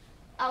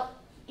out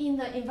in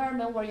the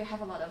environment where you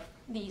have a lot of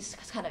these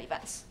kind of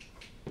events.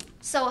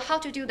 So how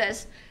to do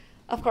this,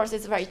 of course,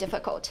 is very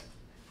difficult,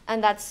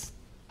 and that's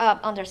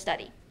under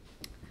study.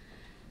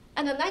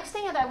 And the next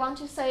thing that I want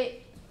to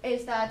say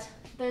is that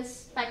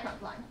this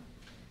background line.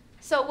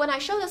 So when I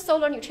show the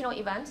solar neutrino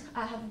event,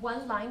 I have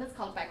one line that's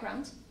called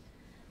background.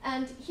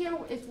 And here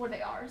is where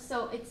they are.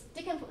 So it's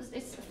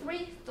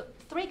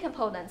three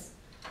components,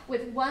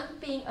 with one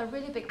being a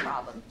really big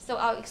problem. So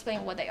I'll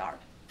explain what they are.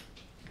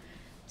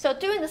 So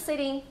during the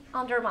sitting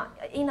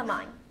in the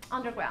mine,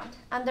 underground,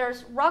 and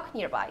there's rock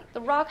nearby.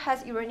 The rock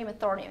has uranium and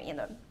thorium in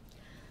them.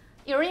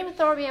 Uranium and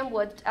thorium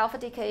would alpha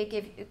decay,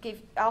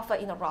 give alpha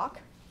in the rock.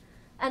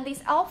 And these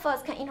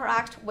alphas can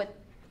interact with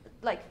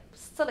like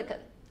silicon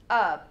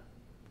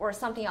or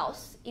something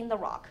else in the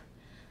rock.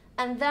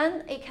 And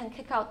then it can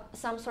kick out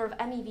some sort of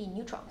MeV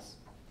neutrons.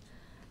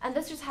 And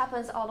this just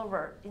happens all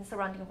over in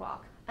surrounding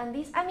rock. And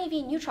these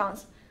MeV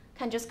neutrons,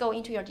 can just go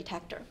into your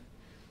detector.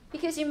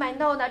 Because you might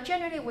know that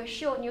generally we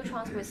shield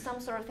neutrons with some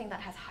sort of thing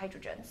that has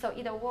hydrogen, so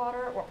either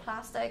water or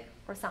plastic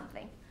or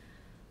something.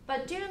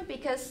 But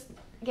because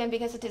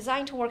it's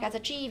designed to work as a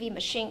GeV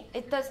machine,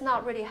 it does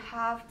not really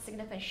have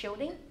significant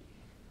shielding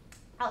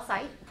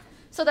outside.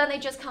 So then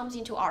it just comes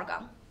into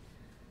argon.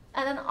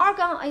 And then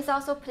argon is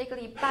also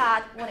particularly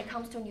bad when it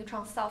comes to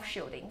neutron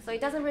self-shielding. So it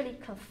doesn't really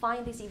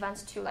confine these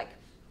events to like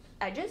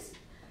edges.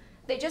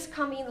 They just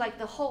come in like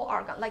the whole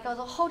argon, like the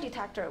whole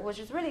detector, which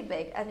is really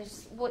big, and it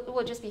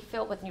will just be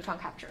filled with neutron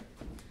capture.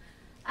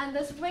 And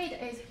this rate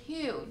is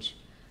huge.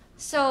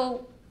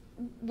 So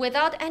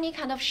without any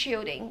kind of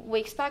shielding, we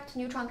expect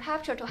neutron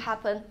capture to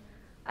happen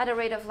at a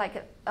rate of like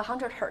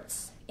 100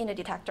 hertz in a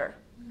detector.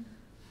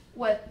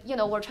 With,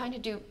 we're trying to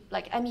do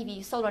like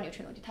MEV solar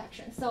neutrino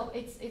detection. So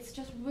it's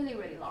just really,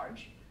 really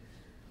large.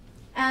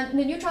 And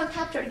the neutron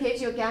capture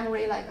gives you a gamma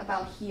ray like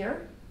about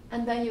here,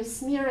 and then you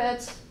smear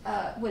it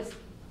with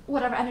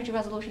whatever energy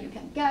resolution you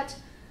can get,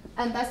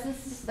 and this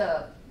is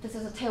the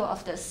tail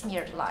of the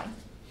smeared line.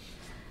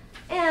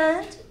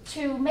 And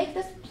to make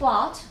this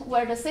plot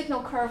where the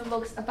signal curve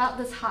looks about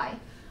this high,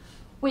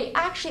 we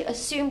actually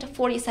assumed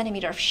 40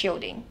 centimeter of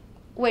shielding,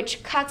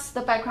 which cuts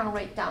the background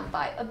rate down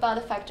by about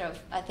a factor of,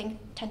 I think,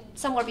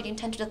 somewhere between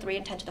 10 to the 3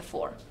 and 10 to the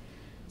 4.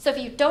 So if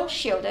you don't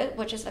shield it,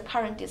 which is the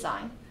current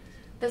design,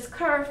 this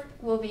curve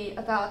will be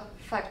about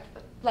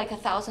like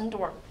 1,000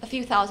 or a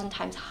few thousand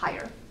times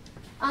higher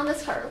on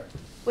this curve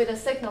with a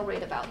signal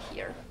rate about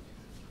here.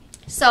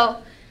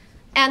 So,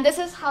 and this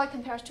is how it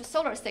compares to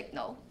solar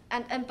signal.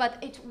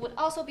 But it would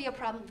also be a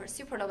problem for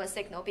supernova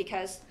signal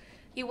because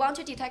you want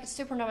to detect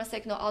supernova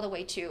signal all the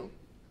way to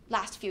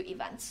last few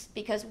events,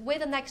 because with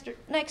the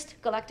next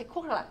galactic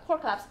core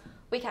collapse,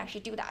 we can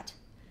actually do that.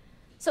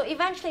 So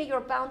eventually,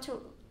 you're bound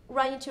to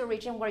run into a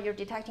region where you're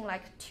detecting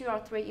like 2 or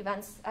 3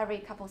 events every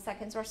couple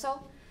seconds or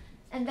so.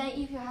 And then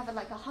if you have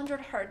like 100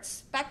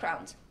 hertz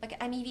background, like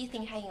an MEV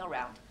thing hanging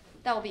around,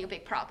 that will be a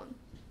big problem.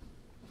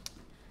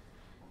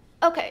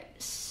 Okay,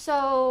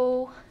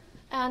 so,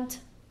 and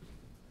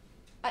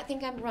I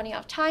think I'm running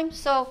out of time.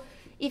 So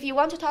if you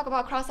want to talk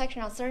about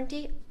cross-section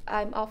uncertainty,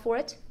 I'm all for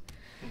it.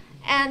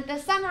 And the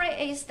summary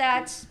is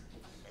that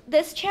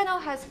this channel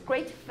has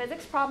great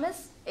physics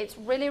promise. It's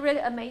really,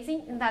 really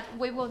amazing in that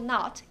we will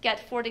not get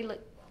 40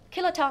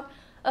 kiloton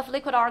of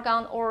liquid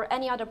argon or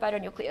any other better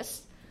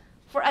nucleus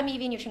for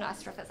MEV neutrino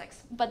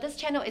astrophysics. But this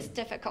channel is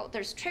difficult.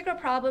 There's trigger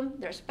problem,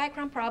 there's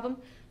background problem,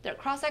 there's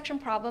cross-section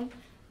problem,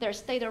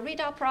 there's theta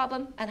readout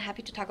problem, and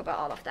happy to talk about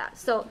all of that.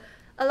 So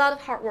a lot of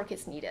hard work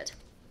is needed.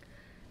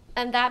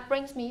 And that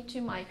brings me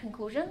to my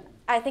conclusion.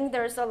 I think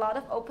there's a lot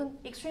of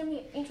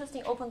extremely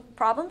interesting open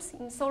problems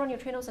in solar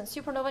neutrinos and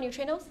supernova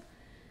neutrinos.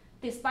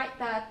 Despite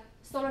that,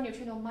 solar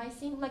neutrino might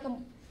seem like a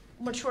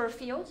mature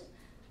field,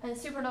 and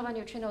supernova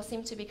neutrinos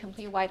seem to be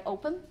completely wide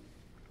open.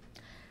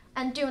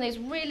 And Dune is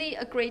really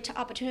a great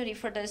opportunity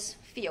for this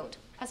field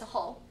as a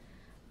whole.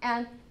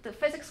 And the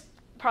physics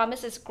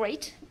promise is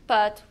great,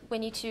 but we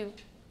need to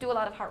do a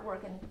lot of hard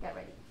work and get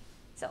ready.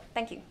 So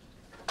thank you.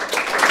 Quite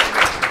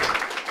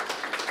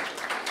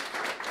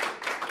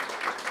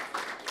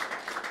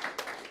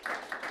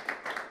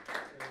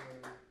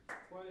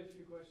a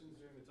few questions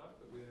during the talk,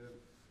 but we have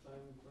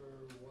time for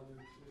 1 or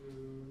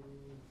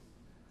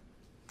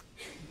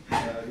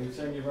 2. You're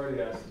saying you've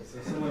already asked,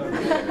 so someone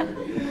over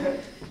there.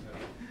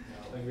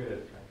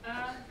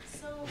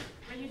 So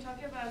when you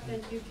talk about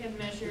that you can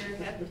measure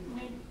HEP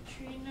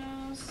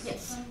neutrinos,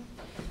 yes,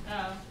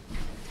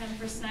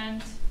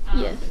 10%,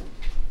 yes,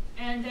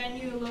 and then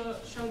you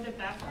show the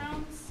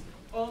backgrounds,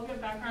 all of your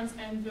backgrounds,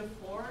 and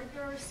before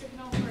your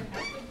signal for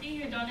HEP would be,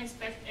 you don't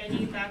expect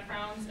any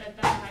backgrounds at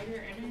that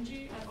higher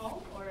energy at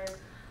all, or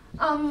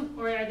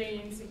are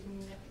they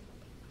insignificant?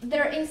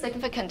 They're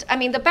insignificant. I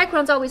mean, the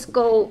backgrounds always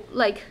go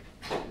like,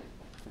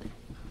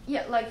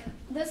 yeah, like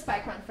this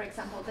background, for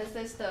example. This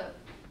is the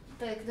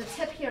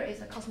tip here is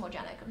the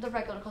cosmogenic, the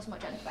regular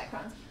cosmogenic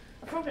background.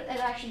 It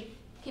actually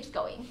keeps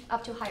going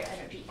up to higher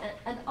energy.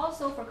 And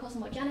also for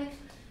cosmogenic,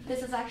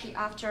 this is actually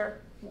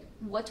after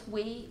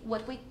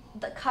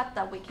the cut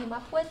that we came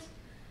up with.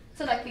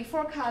 So like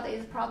before cut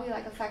is probably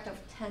like a factor of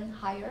 10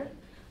 higher,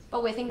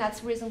 but we think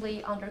that's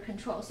reasonably under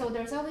control. So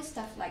there's always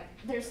stuff like,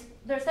 there's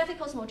definitely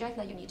cosmogenic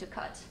that you need to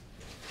cut.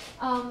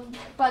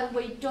 But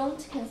we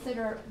don't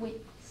consider,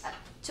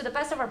 to the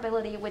best of our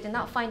ability, we did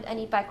not find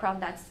any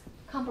background that's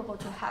comparable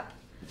to HEP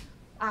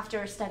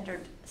after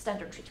standard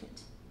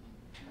treatment.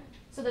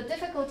 So the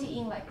difficulty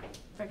in like,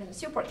 for example,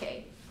 super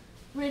K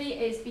really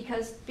is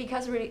because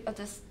really of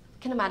this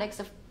kinematics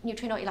of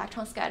neutrino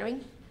electron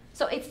scattering.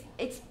 So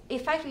it's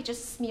effectively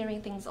just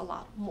smearing things a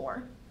lot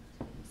more.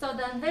 So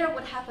then there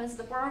what happens,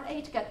 the boron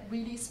 8 get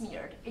really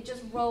smeared. It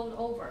just rolled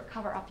over,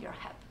 cover up your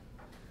HEP.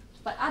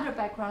 But other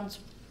backgrounds,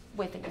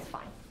 we think is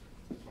fine.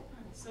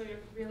 So you're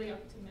really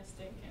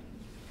optimistic in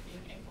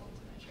being able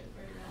to measure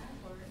very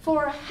well? Or?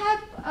 For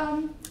HEP,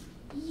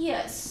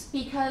 yes,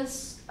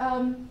 because,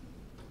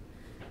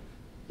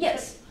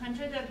 yes.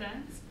 100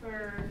 events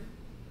for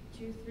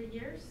 2-3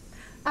 years?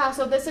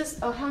 So this is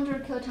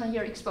 100 kiloton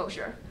year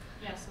exposure.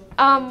 Yeah, so.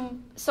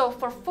 So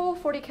for full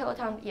 40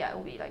 kiloton, yeah, it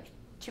will be like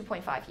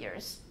 2.5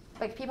 years.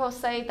 Like people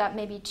say that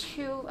maybe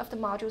 2 of the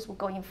modules will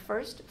go in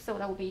first, so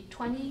that will be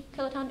 20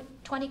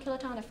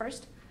 kiloton at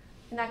first.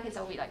 In that case,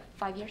 that will be like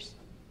 5 years.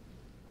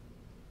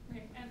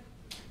 Okay, and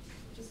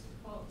just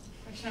a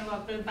question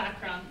about the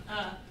background.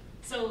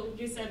 So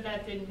you said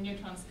that the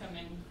neutrons come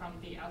in from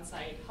the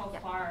outside. How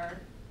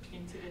far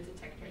into the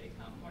detector they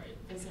come, or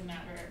does it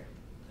matter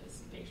the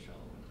spatial?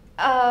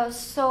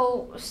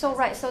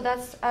 So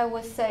that's I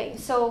was saying.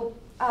 So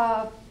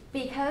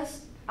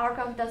because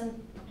argon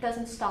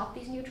doesn't stop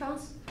these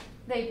neutrons,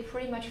 they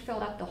pretty much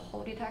filled up the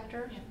whole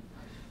detector. Yeah.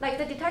 Like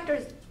the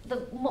detectors,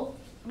 the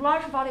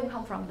large volume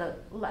come from the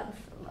length.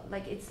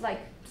 Like it's like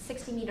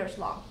 60 meters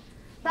long.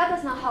 That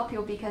does not help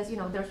you because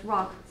there's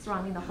rock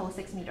surrounding the whole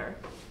 6 meter,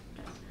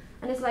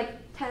 and it's like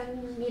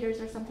 10 meters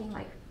or something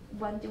like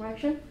one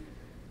direction.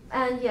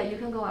 And yeah, you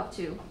can go up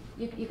to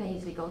you can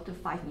easily go to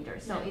 5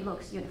 meters. So it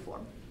looks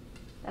uniform.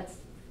 That's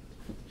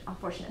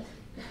unfortunate.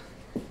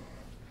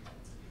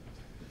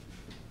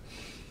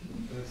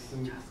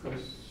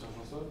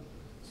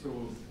 So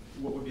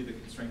what would be the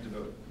constraint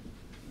about,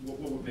 what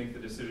would make the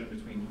decision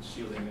between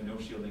shielding and no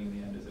shielding in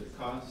the end? Is it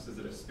cost? Is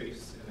it a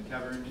space in the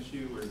cavern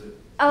issue? Or is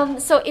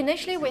it? So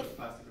initially with,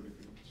 plastic would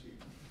be pretty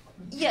cheap.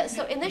 yeah,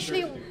 so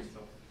initially,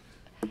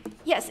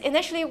 yes,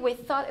 initially we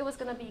thought it was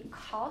going to be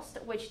cost,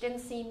 which didn't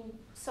seem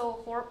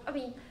so horrible. I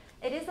mean,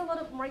 it is a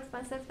little more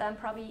expensive than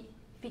probably,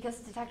 because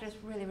the detector is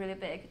really, really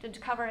big. To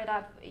cover it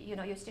up, you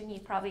still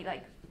need probably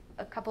like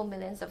a couple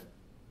millions of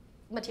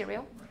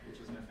material. Right, which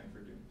is nothing for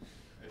doom,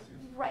 I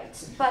assume. Right,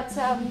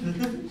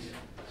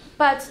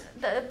 but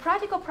the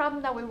practical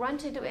problem that we run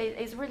into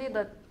is really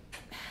the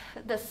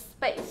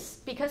space,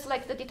 because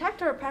like the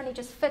detector apparently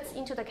just fits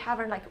into the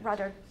cavern like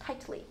rather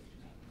tightly.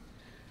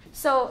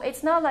 So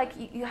it's not like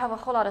you have a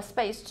whole lot of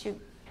space to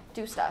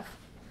do stuff.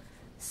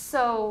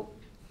 So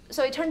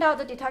it turned out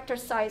the detector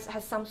size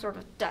has some sort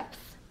of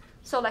depth.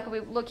 So like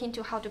we look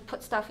into how to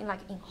put stuff in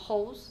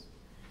holes.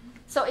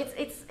 So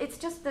it's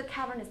just the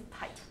cavern is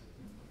tight.